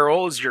 distroed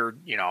barrels, you're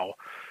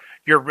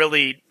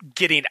really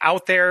getting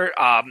out there.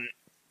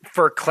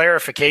 for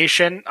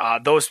clarification,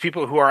 those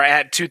people who are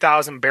at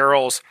 2,000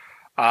 barrels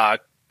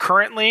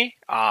currently,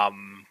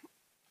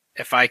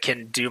 if I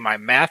can do my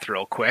math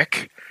real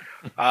quick,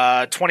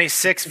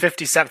 26,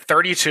 57,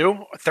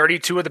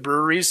 32 of the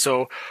breweries.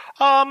 So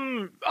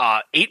 8%,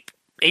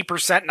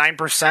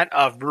 9%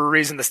 of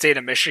breweries in the state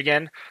of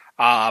Michigan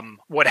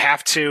would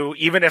have to,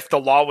 even if the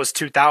law was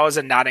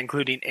 2,000, not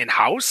including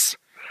in-house.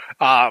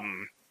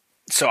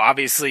 So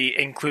obviously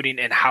including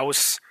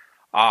in-house,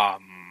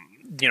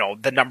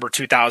 the number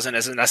 2,000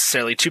 isn't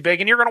necessarily too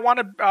big, and you're going to want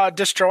to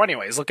distro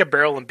anyways. Look at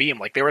Barrel and Beam.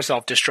 Like, they were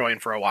self-distroing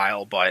for a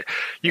while, but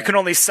you can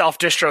only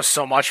self-distro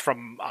so much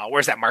from,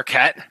 where's that,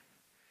 Marquette?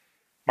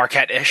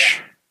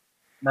 Marquette-ish.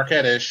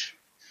 Marquette-ish.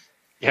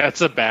 Yeah,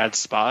 it's a bad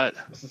spot.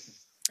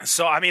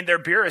 So, I mean, their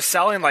beer is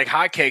selling like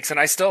hotcakes, and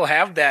I still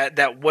have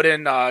that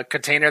wooden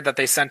container that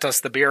they sent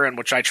us the beer in,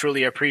 which I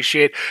truly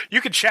appreciate.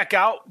 You can check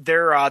out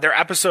their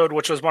episode,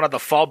 which was one of the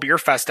Fall Beer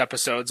Fest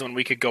episodes when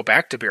we could go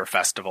back to beer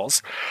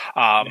festivals.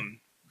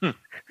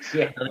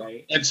 Yeah,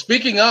 right. And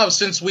speaking of,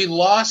 since we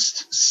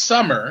lost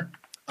Summer,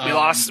 we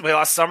lost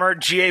Summer.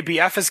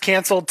 GABF is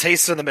canceled.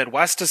 Taste of the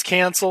Midwest is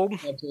canceled.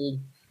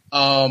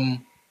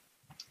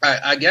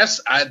 I guess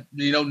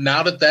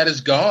now that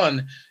is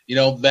gone,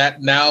 that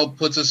now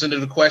puts us into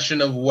the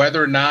question of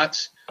whether or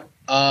not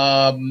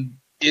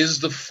is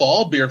the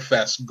Fall Beer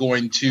Fest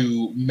going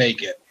to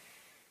make it.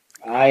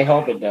 I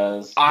hope it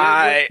does.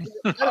 At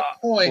a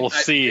point, We'll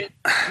see.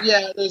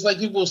 There's like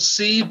we'll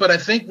see, but I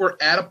think we're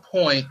at a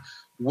point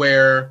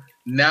where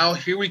now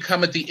here we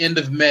come at the end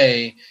of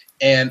May,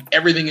 and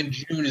everything in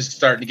June is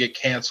starting to get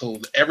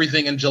canceled.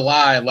 Everything in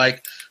July,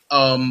 like.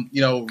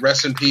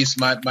 Rest in peace,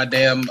 my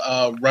damn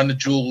Run the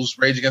Jewels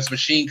Rage Against the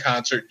Machine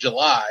concert,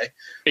 July.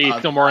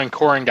 Faith No More and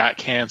Corn got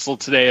canceled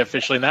today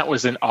officially, and that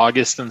was in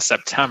August and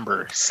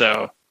September.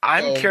 So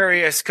I'm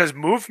curious because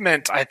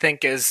Movement, I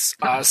think, is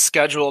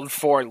scheduled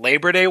for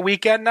Labor Day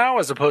weekend now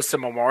as opposed to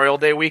Memorial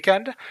Day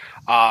weekend.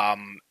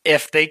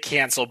 If they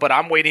cancel, but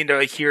I'm waiting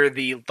to hear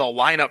the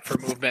lineup for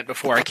Movement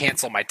before I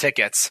cancel my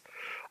tickets.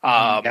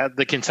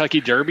 The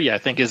Kentucky Derby, I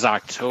think, is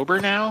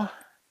October now.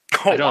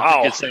 Oh, I don't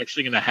think it's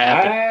actually going to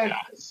happen.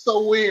 It's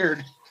so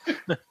weird.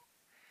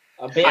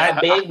 A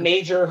big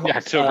major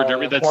October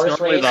Derby. That's horse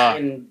normally race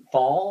in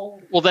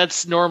fall. Well,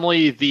 that's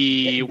normally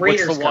the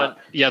Breeders' what's the one? Cup.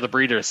 Yeah, the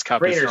Breeders' Cup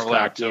Breeders' is normally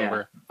Cup,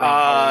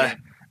 October.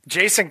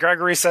 Jason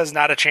Gregory says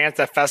not a chance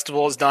that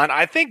festival is done.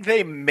 I think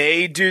they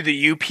may do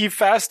the UP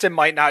Fest and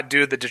might not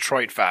do the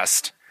Detroit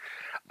Fest.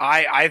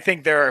 I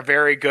think there are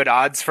very good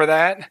odds for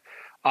that.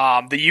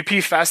 The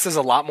UP Fest is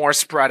a lot more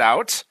spread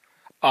out.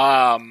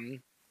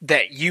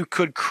 That you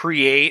could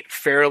create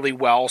fairly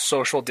well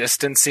social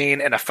distancing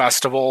in a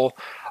festival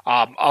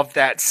of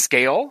that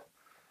scale.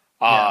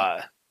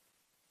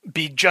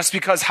 Just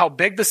because how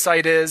big the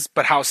site is,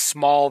 but how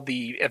small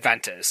the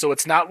event is. So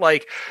it's not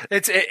like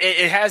it's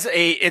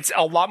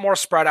a lot more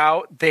spread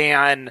out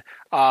than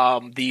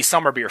the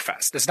Summer Beer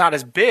Fest. It's not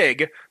as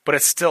big, but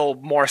it's still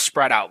more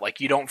spread out. Like,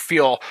 you don't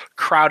feel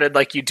crowded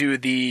like you do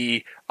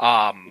the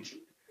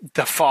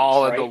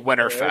Fall and the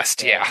Winter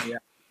Fest. Yeah.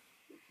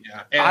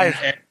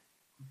 And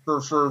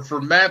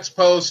for Matt's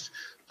post,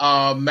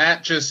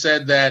 Matt just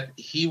said that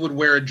he would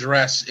wear a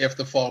dress if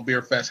the Fall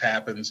Beer Fest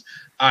happens.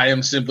 I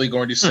am simply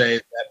going to say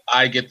that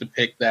I get to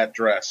pick that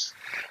dress.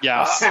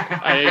 Yes,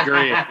 I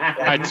agree.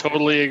 I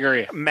totally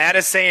agree. Matt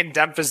is saying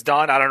Demph is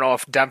done. I don't know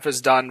if Demph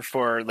is done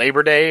for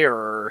Labor Day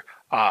or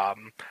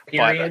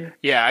Period. But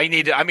yeah, I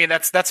need to. I mean,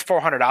 that's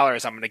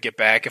 $400 I'm going to get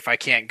back if I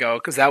can't go,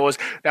 because that was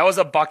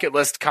a bucket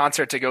list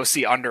concert to go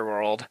see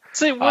Underworld.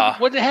 Say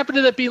what happened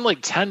to that being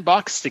like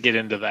 $10 to get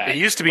into that? It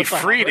used to be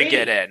free to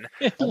get in,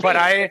 but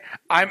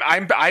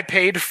I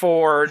paid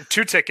for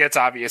 2 tickets,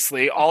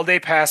 obviously, all day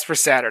pass for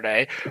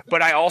Saturday,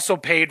 but I also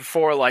paid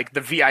for like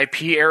the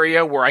VIP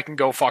area where I can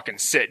go fucking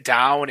sit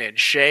down in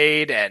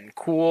shade and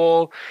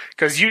cool,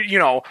 because you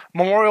know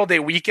Memorial Day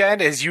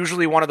weekend is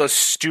usually one of those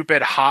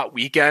stupid hot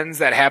weekends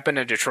that happen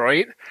in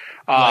Detroit.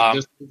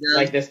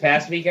 Like this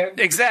past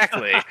weekend?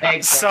 Exactly.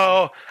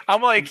 So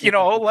I'm like,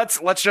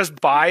 let's just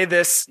buy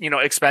this,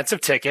 expensive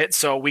ticket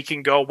so we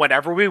can go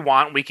whenever we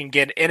want. We can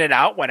get in and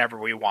out whenever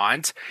we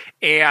want.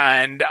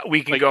 And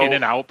we can go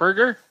In-N-Out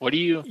Burger? What do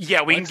you...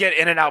 Yeah, we can get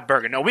In-N-Out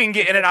Burger. No, we can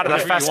get in and out of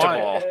the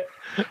festival.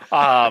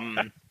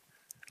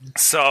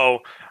 So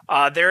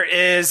there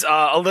is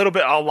a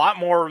lot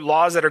more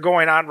laws that are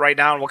going on right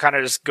now, and we'll kind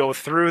of just go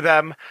through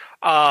them.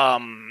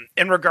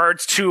 In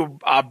regards to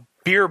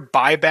beer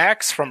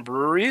buybacks from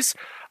breweries,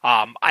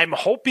 I'm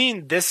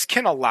hoping this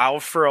can allow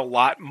for a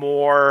lot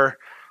more.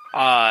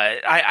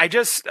 I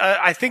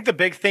think the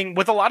big thing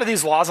with a lot of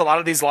these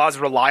laws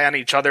rely on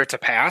each other to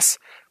pass.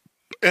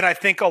 And I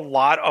think a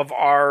lot of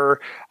our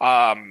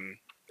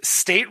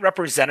state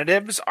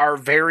representatives are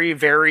very,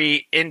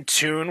 very in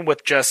tune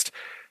with just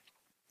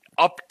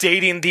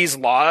updating these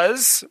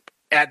laws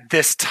at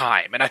this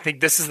time. And I think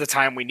this is the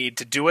time we need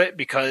to do it,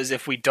 because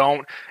if we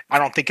don't, I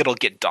don't think it'll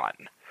get done.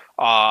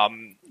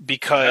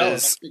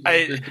 because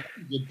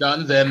get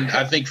done, then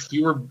I think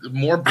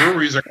more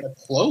breweries are going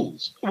to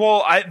close.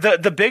 Well,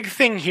 the big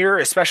thing here,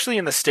 especially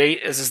in the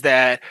state, is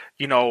that,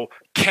 you know,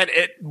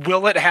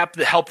 will it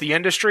help the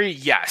industry?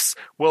 Yes.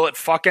 Will it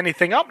fuck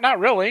anything up? Not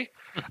really.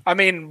 I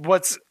mean,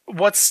 what's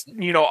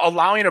you know,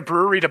 allowing a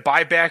brewery to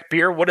buy back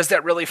beer? What does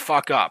that really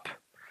fuck up?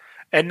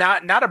 And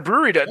not a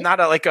brewery not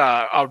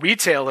a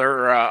retailer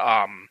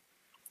or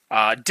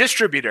a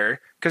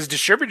distributor, because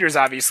distributors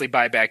obviously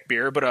buy back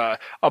beer, but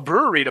a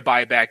brewery to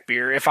buy back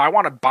beer. If I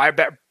want to buy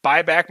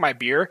back my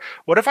beer,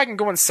 what if I can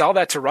go and sell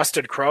that to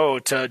Rusted Crow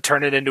to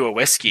turn it into a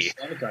whiskey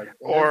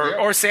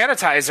or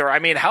sanitizer? I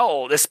mean,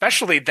 hell,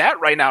 especially that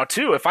right now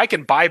too. If I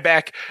could buy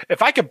back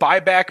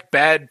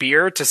bad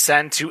beer to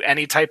send to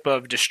any type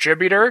of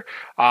distributor,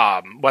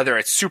 whether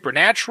it's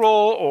Supernatural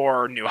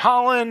or New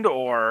Holland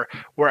or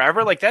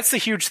wherever, like that's the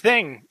huge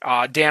thing.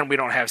 Dan, we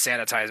don't have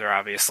sanitizer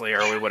obviously,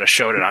 or we would have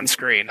showed it on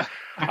screen.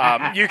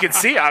 You can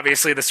see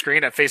obviously the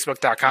screen at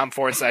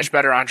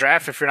facebook.com/better on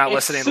draft if you're not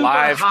listening super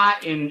live.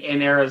 Hot in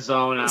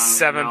Arizona.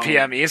 7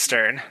 p.m.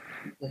 Eastern.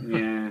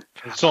 Yeah.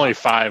 It's only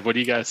 5. What are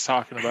you guys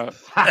talking about?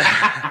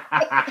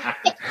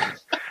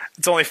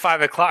 It's only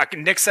 5 o'clock.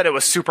 Nick said it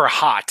was super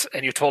hot,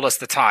 and you told us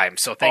the time.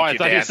 So thank you,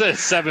 Dan. I thought you said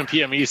 7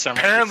 p.m. Eastern.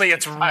 Apparently,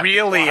 it's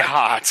really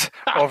hot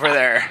over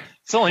there.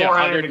 It's only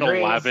 400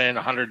 111,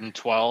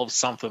 112,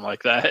 something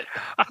like that.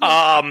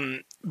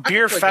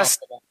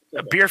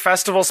 Beer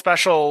festival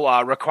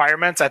special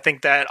requirements. I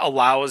think that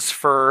allows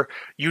for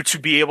you to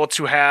be able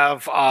to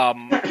have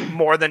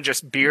more than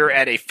just beer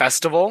at a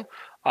festival.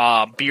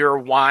 Beer,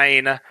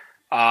 wine,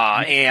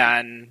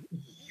 and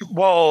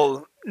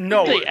well,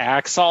 no, didn't they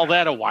axe all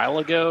that a while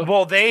ago?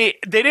 Well, they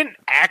didn't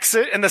axe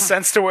it in the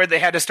sense to where they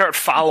had to start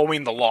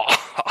following the law.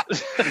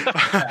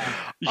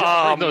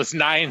 Those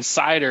 9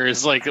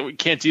 ciders, like we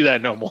can't do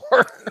that no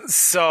more.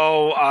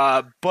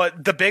 So,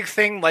 but the big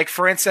thing, like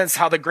for instance,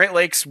 how the Great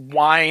Lakes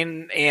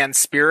Wine and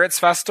Spirits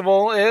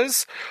Festival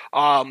is,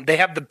 they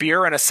have the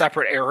beer in a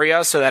separate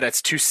area so that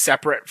it's 2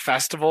 separate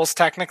festivals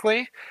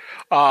technically.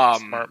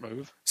 Smart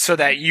move. So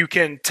that you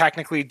can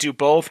technically do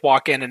both,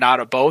 walk in and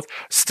out of both.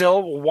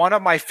 Still one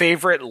of my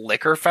favorite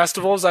liquor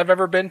festivals I've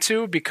ever been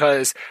to,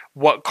 because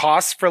what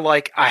costs for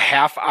like a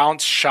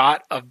half-ounce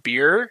shot of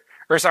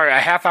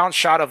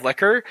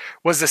liquor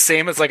was the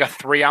same as like a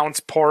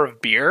 3-ounce pour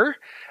of beer.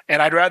 And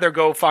I'd rather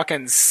go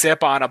fucking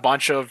sip on a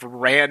bunch of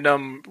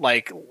random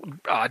like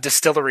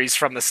distilleries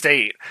from the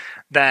state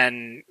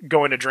than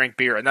going to drink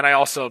beer. And then I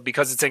also,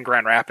 because it's in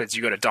Grand Rapids,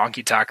 you go to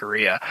Donkey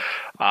Taqueria.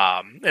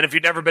 And if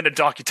you've never been to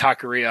Donkey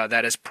Taqueria,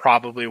 that is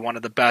probably one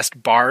of the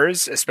best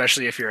bars,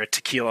 especially if you're a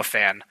tequila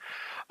fan.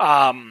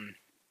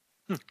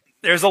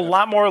 There's a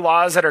lot more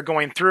laws that are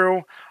going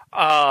through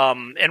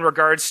in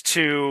regards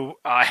to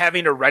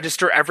having to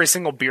register every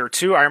single beer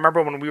too. I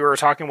remember when we were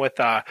talking with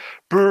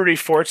Brewery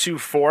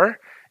 424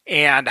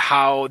 and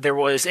how there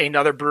was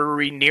another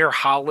brewery near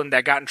Holland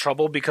that got in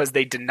trouble because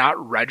they did not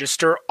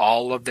register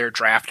all of their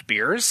draft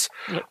beers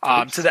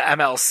to the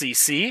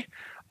MLCC.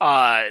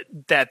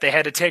 That they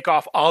had to take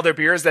off all their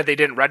beers that they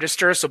didn't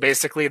register. So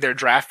basically their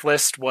draft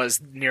list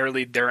was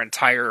nearly their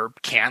entire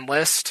can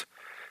list,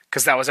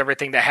 because that was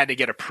everything that had to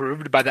get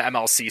approved by the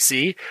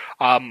MLCC.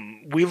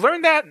 We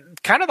learned that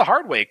kind of the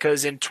hard way,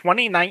 because in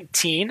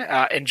 2019,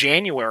 in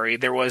January,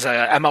 there was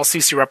a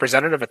MLCC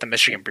representative at the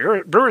Michigan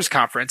Brewers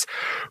Conference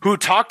who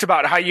talked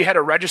about how you had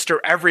to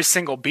register every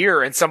single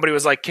beer, and somebody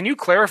was like, can you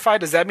clarify,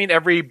 does that mean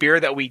every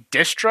beer that we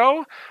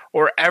distro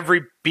or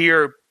every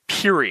beer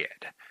period?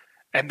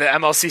 And the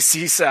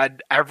MLCC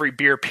said every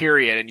beer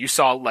period, and you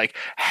saw like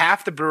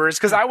half the brewers,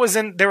 because I was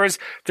in, there's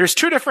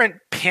 2 different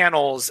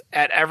panels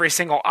at every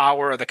single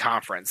hour of the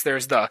conference.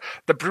 There's the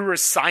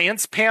brewers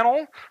science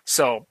panel,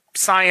 so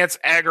science,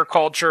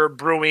 agriculture,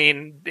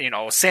 brewing,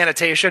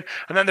 sanitation,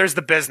 and then there's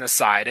the business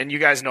side. And you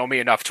guys know me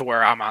enough to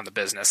where I'm on the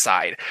business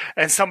side.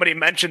 And somebody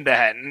mentioned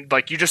that, and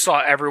like you just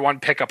saw everyone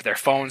pick up their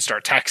phone,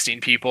 start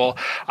texting people.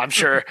 I'm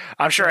sure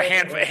a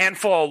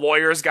handful of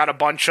lawyers got a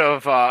bunch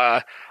of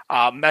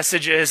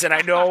messages, and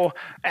I know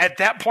at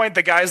that point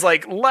the guy's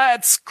like,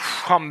 let's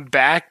come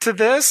back to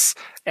this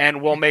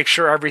and we'll make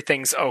sure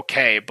everything's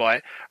okay.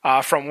 But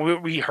from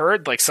what we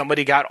heard, like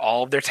somebody got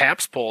all of their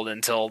taps pulled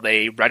until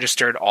they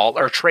registered all,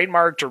 or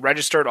trademarked or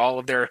registered all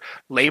of their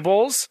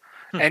labels.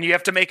 And you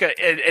have to make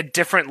a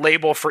different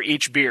label for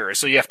each beer.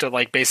 So you have to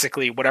like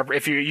basically whatever,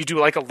 if you do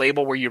like a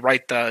label where you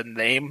write the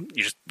name,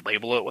 you just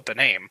label it with the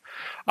name.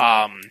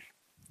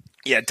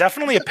 Yeah,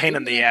 definitely a pain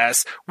in the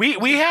ass. We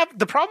have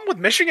the problem with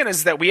Michigan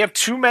is that we have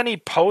too many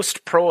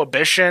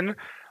post-prohibition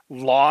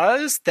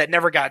laws that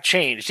never got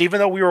changed, even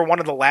though we were one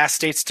of the last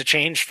states to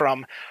change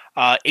from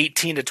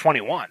 18 to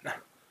 21.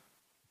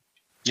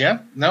 Yeah,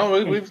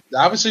 no, we've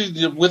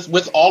obviously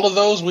with all of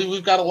those,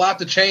 we've got a lot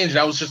to change.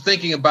 I was just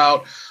thinking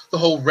about the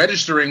whole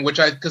registering,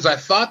 because I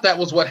thought that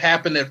was what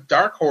happened at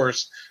Dark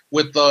Horse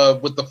with the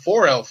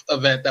 4Elf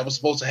event that was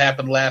supposed to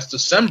happen last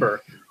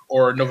December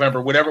or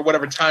November,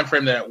 whatever time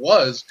frame that it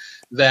was,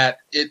 that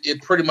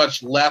it pretty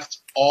much left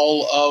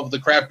all of the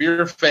craft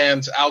beer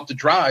fans out to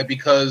dry,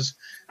 because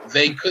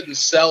they couldn't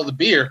sell the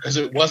beer because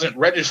it wasn't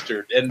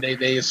registered, and they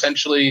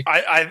essentially.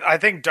 I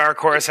think Dark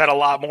Horse had a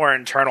lot more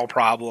internal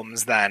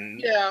problems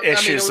than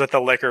issues with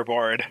the liquor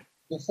board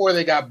before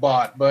they got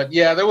bought. But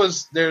yeah,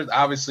 there's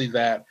obviously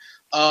that.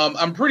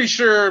 I'm pretty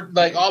sure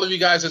like all of you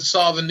guys that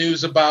saw the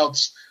news about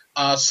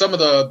some of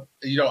the,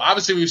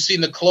 obviously we've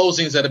seen the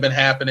closings that have been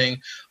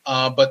happening,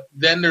 but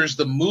then there's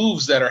the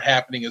moves that are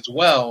happening as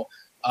well.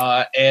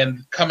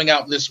 And coming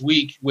out this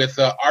week with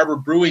Arbor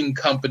Brewing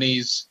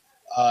Company's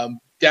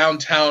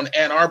downtown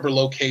Ann Arbor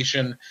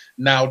location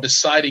now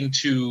deciding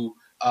to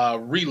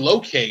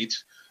relocate.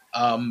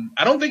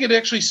 I don't think it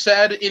actually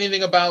said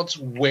anything about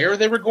where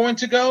they were going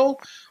to go,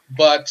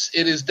 but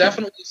it is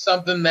definitely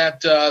something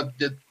that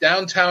the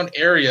downtown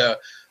area,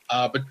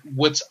 but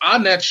what's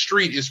on that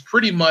street is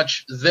pretty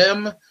much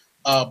them,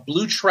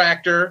 Blue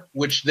Tractor,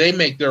 which they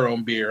make their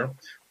own beer,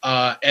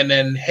 and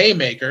then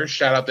Haymaker,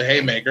 shout out to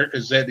Haymaker,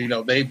 because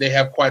they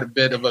have quite a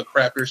bit of a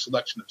craft beer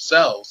selection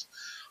themselves.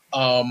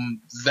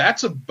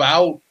 That's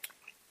about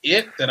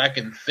it that I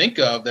can think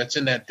of that's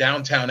in that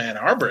downtown Ann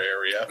Arbor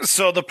area.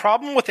 So the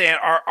problem with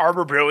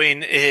Arbor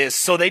Brewing is,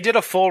 so they did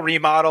a full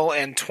remodel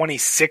in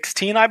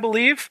 2016, I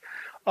believe.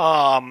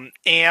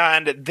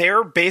 And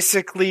they're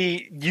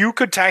basically, you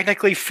could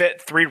technically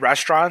fit 3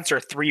 restaurants or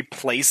 3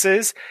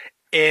 places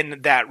in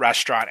that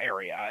restaurant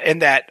area, in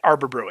that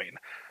Arbor Brewing.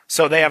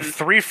 So they have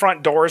 3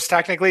 front doors.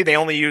 Technically, they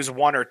only use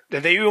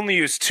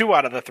 2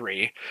 out of the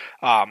 3.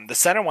 The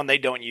center one they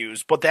don't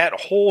use, but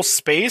that whole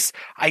space,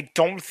 I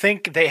don't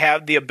think they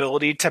have the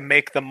ability to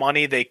make the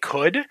money they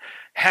could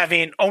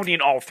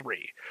owning all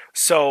 3.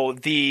 So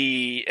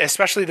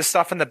especially the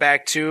stuff in the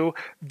back too,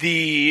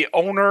 the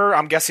owner,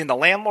 I'm guessing the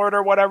landlord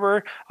or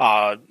whatever,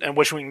 and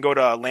which we can go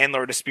to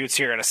landlord disputes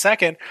here in a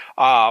second.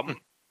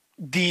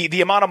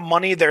 The amount of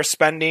money they're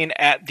spending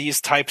at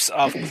these types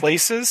of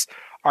places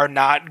are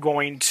not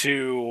going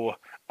to,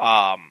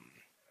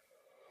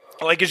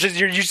 it's just,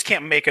 you just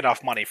can't make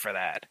enough money for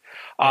that.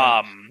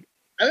 I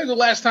think the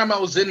last time I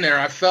was in there,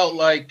 I felt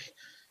like,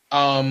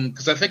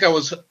 because I think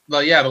the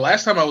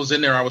last time I was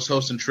in there, I was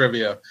hosting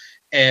trivia,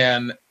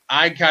 and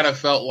I kind of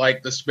felt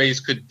like the space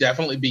could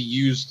definitely be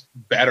used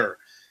better.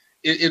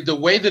 The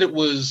way that it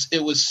was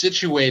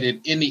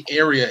situated in the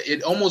area,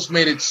 it almost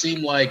made it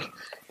seem like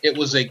it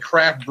was a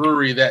craft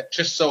brewery that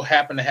just so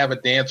happened to have a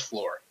dance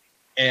floor.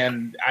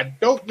 And I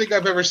don't think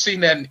I've ever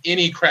seen that in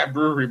any craft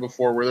brewery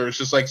before, where there's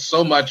just like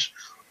so much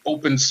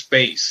open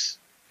space.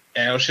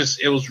 And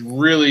it was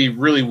really,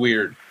 really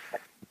weird.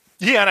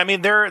 Yeah, and I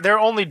mean they're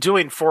only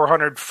doing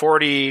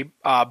 440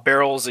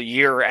 barrels a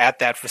year at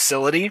that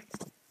facility.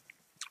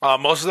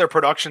 Most of their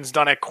production's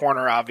done at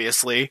Corner,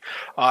 obviously,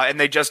 and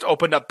they just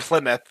opened up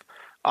Plymouth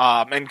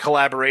in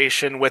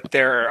collaboration with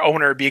their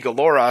owner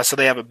Bigalora. So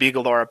they have a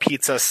Bigalora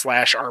Pizza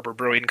 / Arbor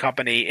Brewing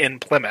Company in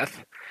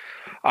Plymouth.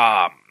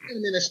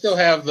 And then I still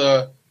have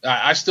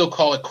I still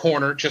call it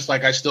Corner, just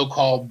like I still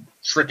call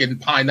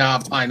frickin' Pine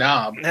Knob.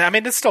 I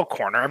mean, it's still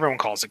Corner. Everyone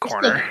calls it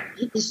Corner.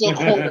 It's still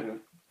Corner.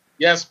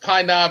 Yes,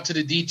 Pine Knob to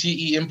the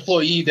DTE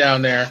employee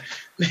down there.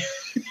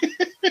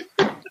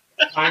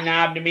 Pine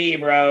Knob to me,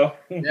 bro.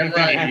 Damn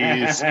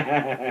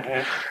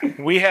right.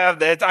 We have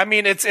that. I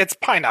mean, it's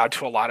Pine Knob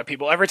to a lot of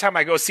people. Every time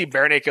I go see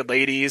Bare Naked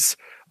Ladies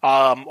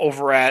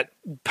over at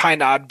Pine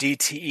Knob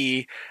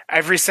DTE,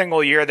 every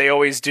single year they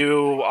always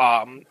do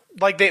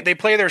they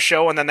play their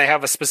show, and then they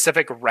have a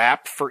specific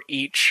rap for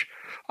each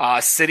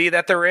city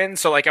that they're in.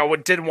 So like I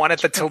did one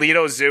at the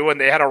Toledo Zoo,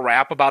 and they had a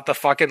rap about the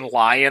fucking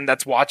lion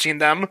that's watching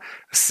them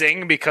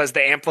sing, because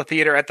the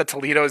amphitheater at the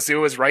Toledo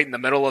Zoo is right in the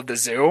middle of the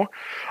zoo.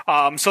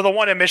 So the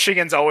one in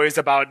Michigan's always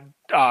about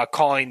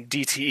calling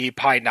DTE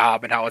Pine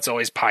Knob and how it's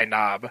always Pine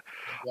Knob.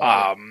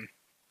 Love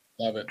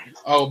it.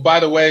 Oh, by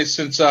the way,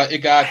 since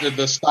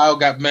the style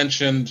got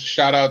mentioned,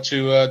 shout out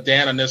to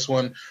Dan on this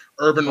one.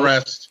 Urban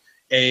Rest,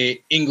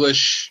 a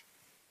English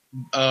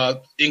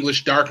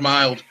dark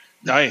mild.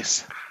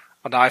 Nice.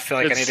 Well, now I feel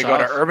like I need to go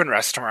to Urban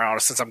Rest tomorrow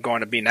since I'm going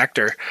to be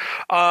Nectar.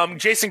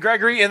 Jason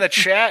Gregory in the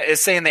chat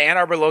is saying the Ann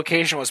Arbor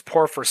location was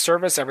poor for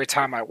service every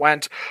time I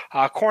went.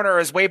 Corner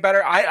is way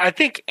better. I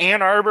think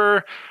Ann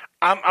Arbor,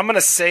 I'm going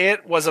to say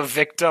it, was a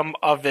victim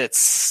of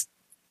its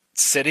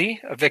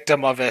city, a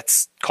victim of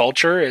its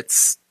culture,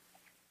 its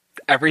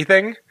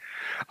everything.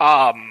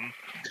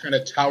 Kind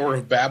of Tower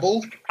of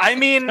Babel. I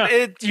mean,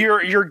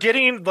 you're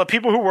getting the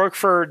people who work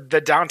for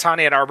the downtown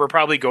Ann Arbor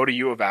probably go to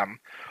U of M.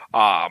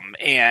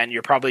 And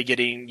you're probably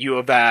getting U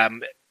of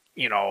M,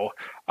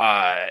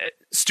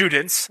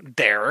 students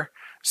there.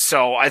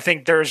 So I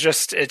think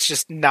it's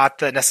just not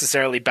the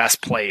necessarily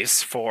best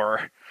place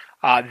for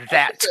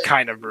that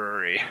kind of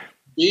brewery.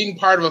 Being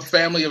part of a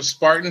family of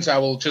Spartans, I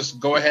will just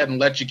go ahead and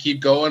let you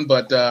keep going.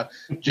 But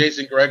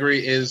Jason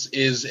Gregory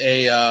is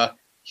a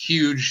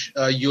huge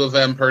U of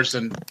M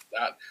person,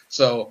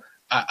 so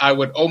I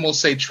would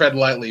almost say tread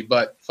lightly,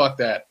 but fuck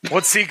that.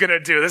 What's he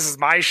gonna do? This is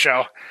my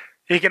show.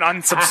 He can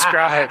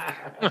unsubscribe.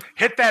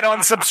 Hit that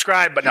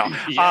unsubscribe, but no.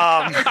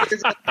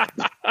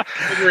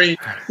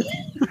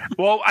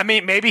 Well, I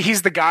mean, maybe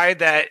he's the guy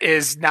that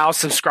is now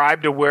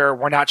subscribed to where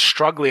we're not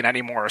struggling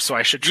anymore, so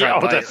I should try.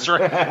 Yeah, that's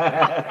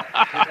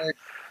right.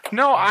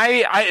 No,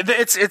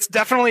 it's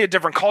definitely a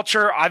different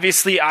culture.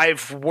 Obviously,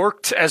 I've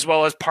worked as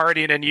well as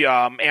partying in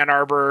Ann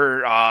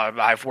Arbor.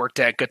 I've worked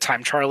at Good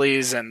Time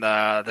Charlie's and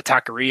the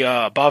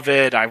taqueria above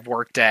it. I've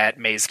worked at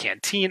May's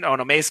Canteen. Oh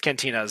no, May's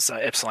Cantina's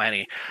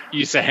Ypsilanti. You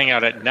used to hang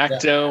out at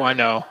Necto. I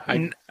know. I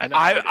know.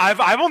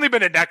 I've only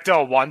been at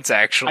Necto once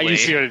actually. I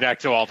used to go to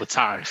Necto all the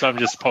time, so I'm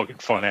just poking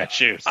fun at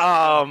you.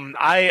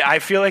 I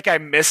feel like I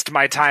missed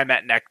my time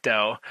at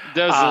Necto.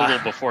 That was a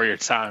little before your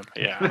time.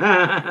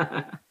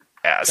 Yeah.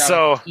 Yeah,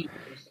 so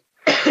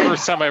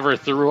first time I ever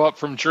threw up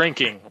from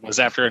drinking was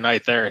after a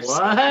night there.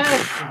 What?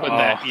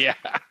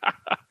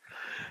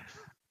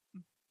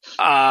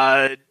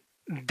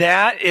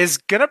 That is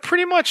gonna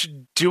pretty much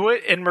do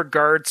it in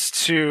regards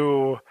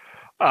to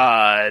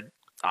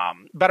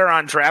better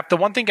on draft. The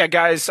one thing,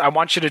 guys, I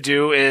want you to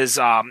do is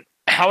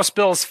House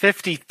Bills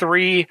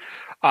 53.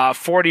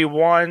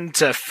 41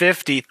 to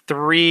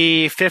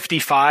 53,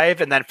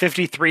 55, and then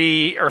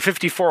 53 or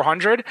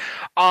 5400.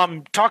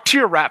 Talk to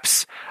your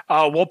reps.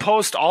 We'll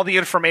post all the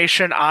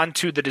information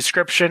onto the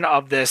description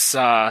of this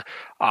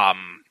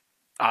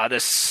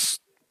this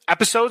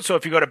episode. So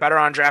if you go to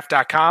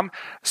betterondraft.com,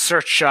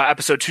 search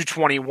episode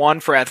 221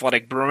 for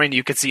Athletic Brewing,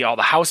 you could see all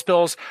the house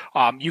bills.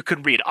 You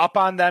could read up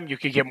on them. You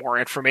could get more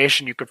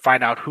information. You could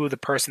find out who the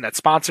person that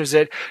sponsors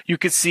it. You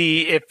could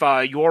see if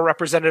your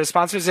representative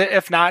sponsors it.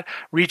 If not,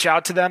 reach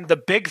out to them. The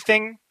big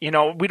thing,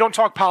 we don't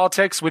talk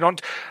politics. We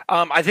don't.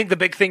 I think the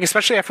big thing,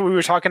 especially after we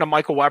were talking to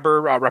Michael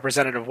Weber,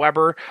 Representative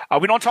Weber,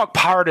 we don't talk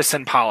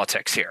partisan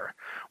politics here.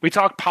 We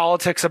talk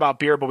politics about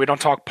beer, but we don't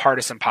talk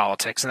partisan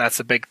politics, and that's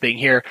the big thing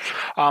here.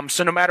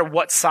 So no matter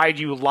what side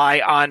you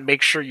lie on,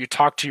 make sure you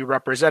talk to your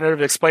representative,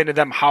 explain to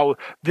them how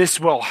this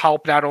will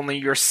help not only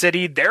your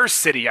city, their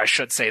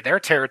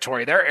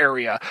territory, their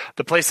area,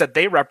 the place that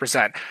they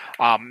represent.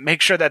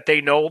 Make sure that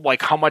they know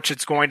how much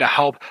it's going to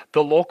help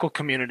the local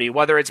community,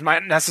 whether it's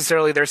not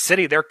necessarily their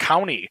city, their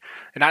county,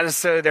 and not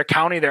necessarily their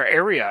county, their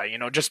area.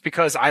 Just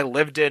because I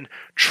lived in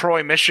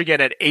Troy,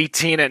 Michigan at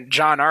 18 and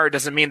John R.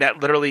 doesn't mean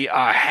that literally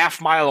a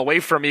half mile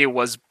away from me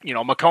was,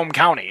 Macomb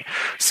County.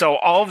 So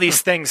all of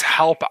these things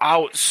help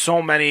out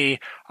so many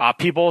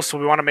people. So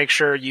we want to make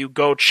sure you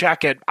go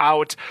check it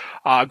out.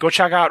 Go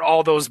check out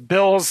all those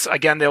bills.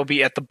 Again, they'll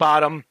be at the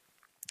bottom.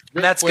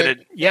 And that's going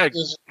to,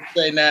 Just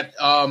saying that,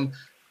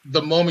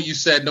 the moment you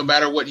said, no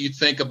matter what you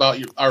think about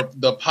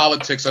the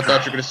politics, I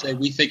thought you were going to say,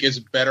 we think it's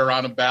better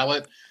on a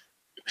ballot.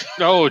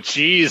 Oh,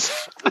 jeez.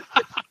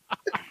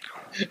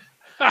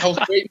 I was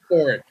waiting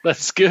for it.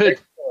 That's good.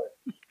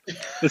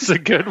 It's a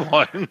good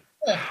one.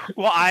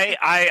 Well,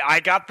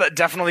 I got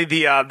definitely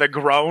the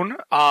groan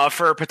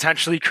for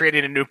potentially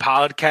creating a new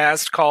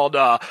podcast called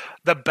the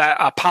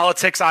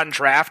Politics on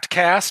Draft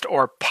Cast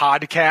or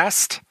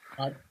Podcast.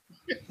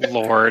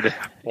 Lord.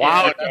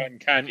 Wow. You're done,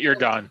 Ken. You're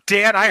done.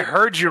 Dan, I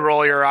heard you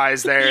roll your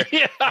eyes there.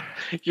 Yeah,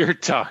 you're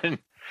done.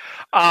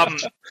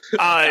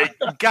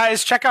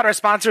 Guys, check out our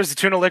sponsors, the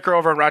Tuna Liquor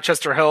over in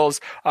Rochester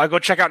Hills. Go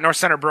check out North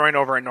Center Brewing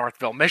over in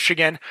Northville,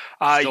 Michigan.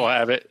 Still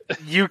have it.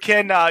 You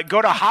can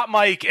go to Hot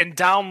Mic and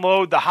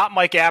download the Hot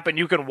Mic app, and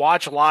you can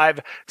watch live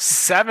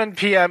 7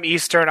 p.m.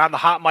 Eastern on the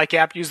Hot Mic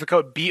app. Use the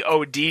code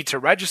BOD to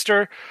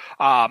register.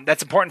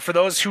 That's important for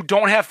those who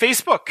don't have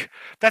Facebook.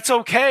 That's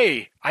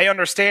okay. I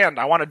understand.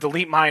 I want to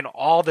delete mine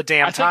all the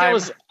damn time.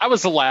 I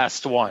was the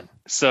last one,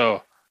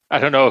 so I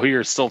don't know who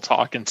you're still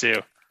talking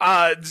to.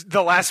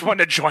 The last one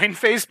to join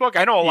Facebook?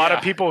 I know a lot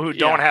of people who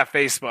don't have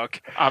Facebook.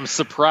 I'm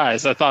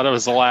surprised. I thought it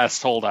was the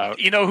last holdout.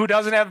 You know who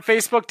doesn't have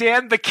Facebook,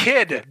 Dan? The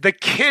kid. The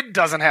kid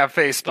doesn't have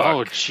Facebook.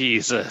 Oh,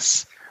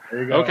 Jesus.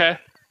 There you go. Okay.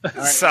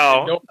 Right. So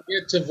and don't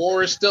forget,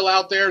 Tavor is still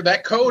out there.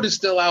 That code is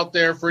still out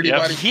there for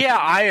anybody. Yeah,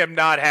 I am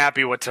not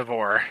happy with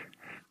Tavor.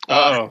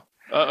 I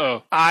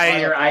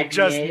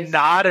just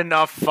not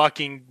enough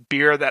fucking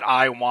beer that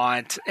I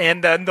want.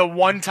 And then the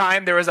one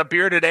time there was a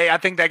beer today, I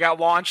think that got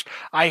launched.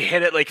 I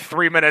hit it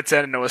 3 minutes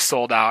in and it was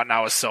sold out, and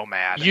I was so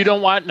mad. You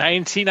don't want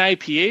 19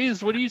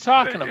 IPAs? What are you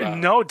talking about?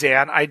 No,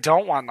 Dan, I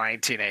don't want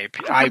 19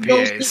 IPAs.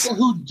 Those people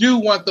who do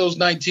want those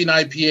 19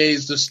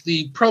 IPAs,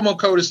 the promo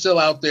code is still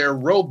out there,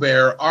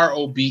 ROBEAR,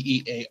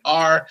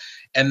 ROBEAR,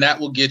 and that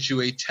will get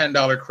you a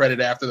 $10 credit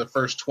after the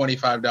first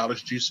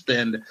 $25 you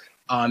spend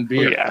on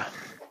beer. Oh, yeah.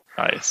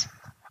 Nice.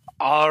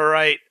 All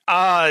right.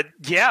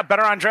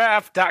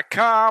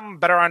 BetterOnDraft.com,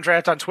 Better on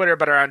Draft on Twitter,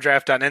 Better on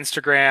Draft on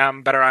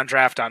Instagram, Better on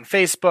Draft on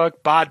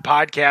Facebook, BOD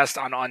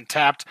Podcast on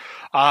Untapped.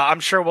 I'm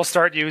sure we'll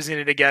start using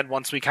it again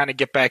once we kind of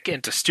get back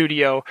into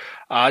studio.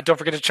 Don't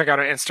forget to check out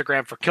our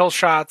Instagram for kill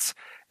shots.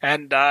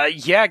 And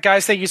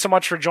guys, thank you so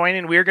much for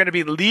joining. We're going to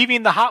be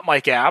leaving the Hot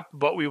Mic app,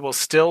 but we will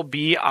still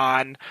be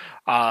on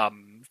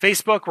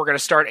Facebook. We're going to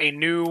start a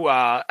new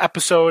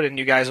episode, and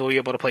you guys will be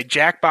able to play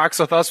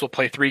Jackbox with us. We'll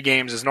play 3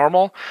 games as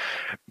normal.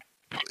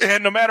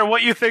 And no matter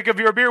what you think of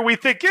your beer, we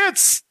think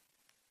it's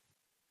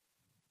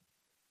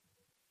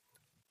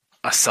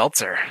a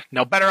seltzer.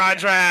 No, Better on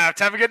Draft.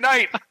 Have a good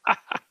night.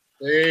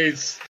 Peace.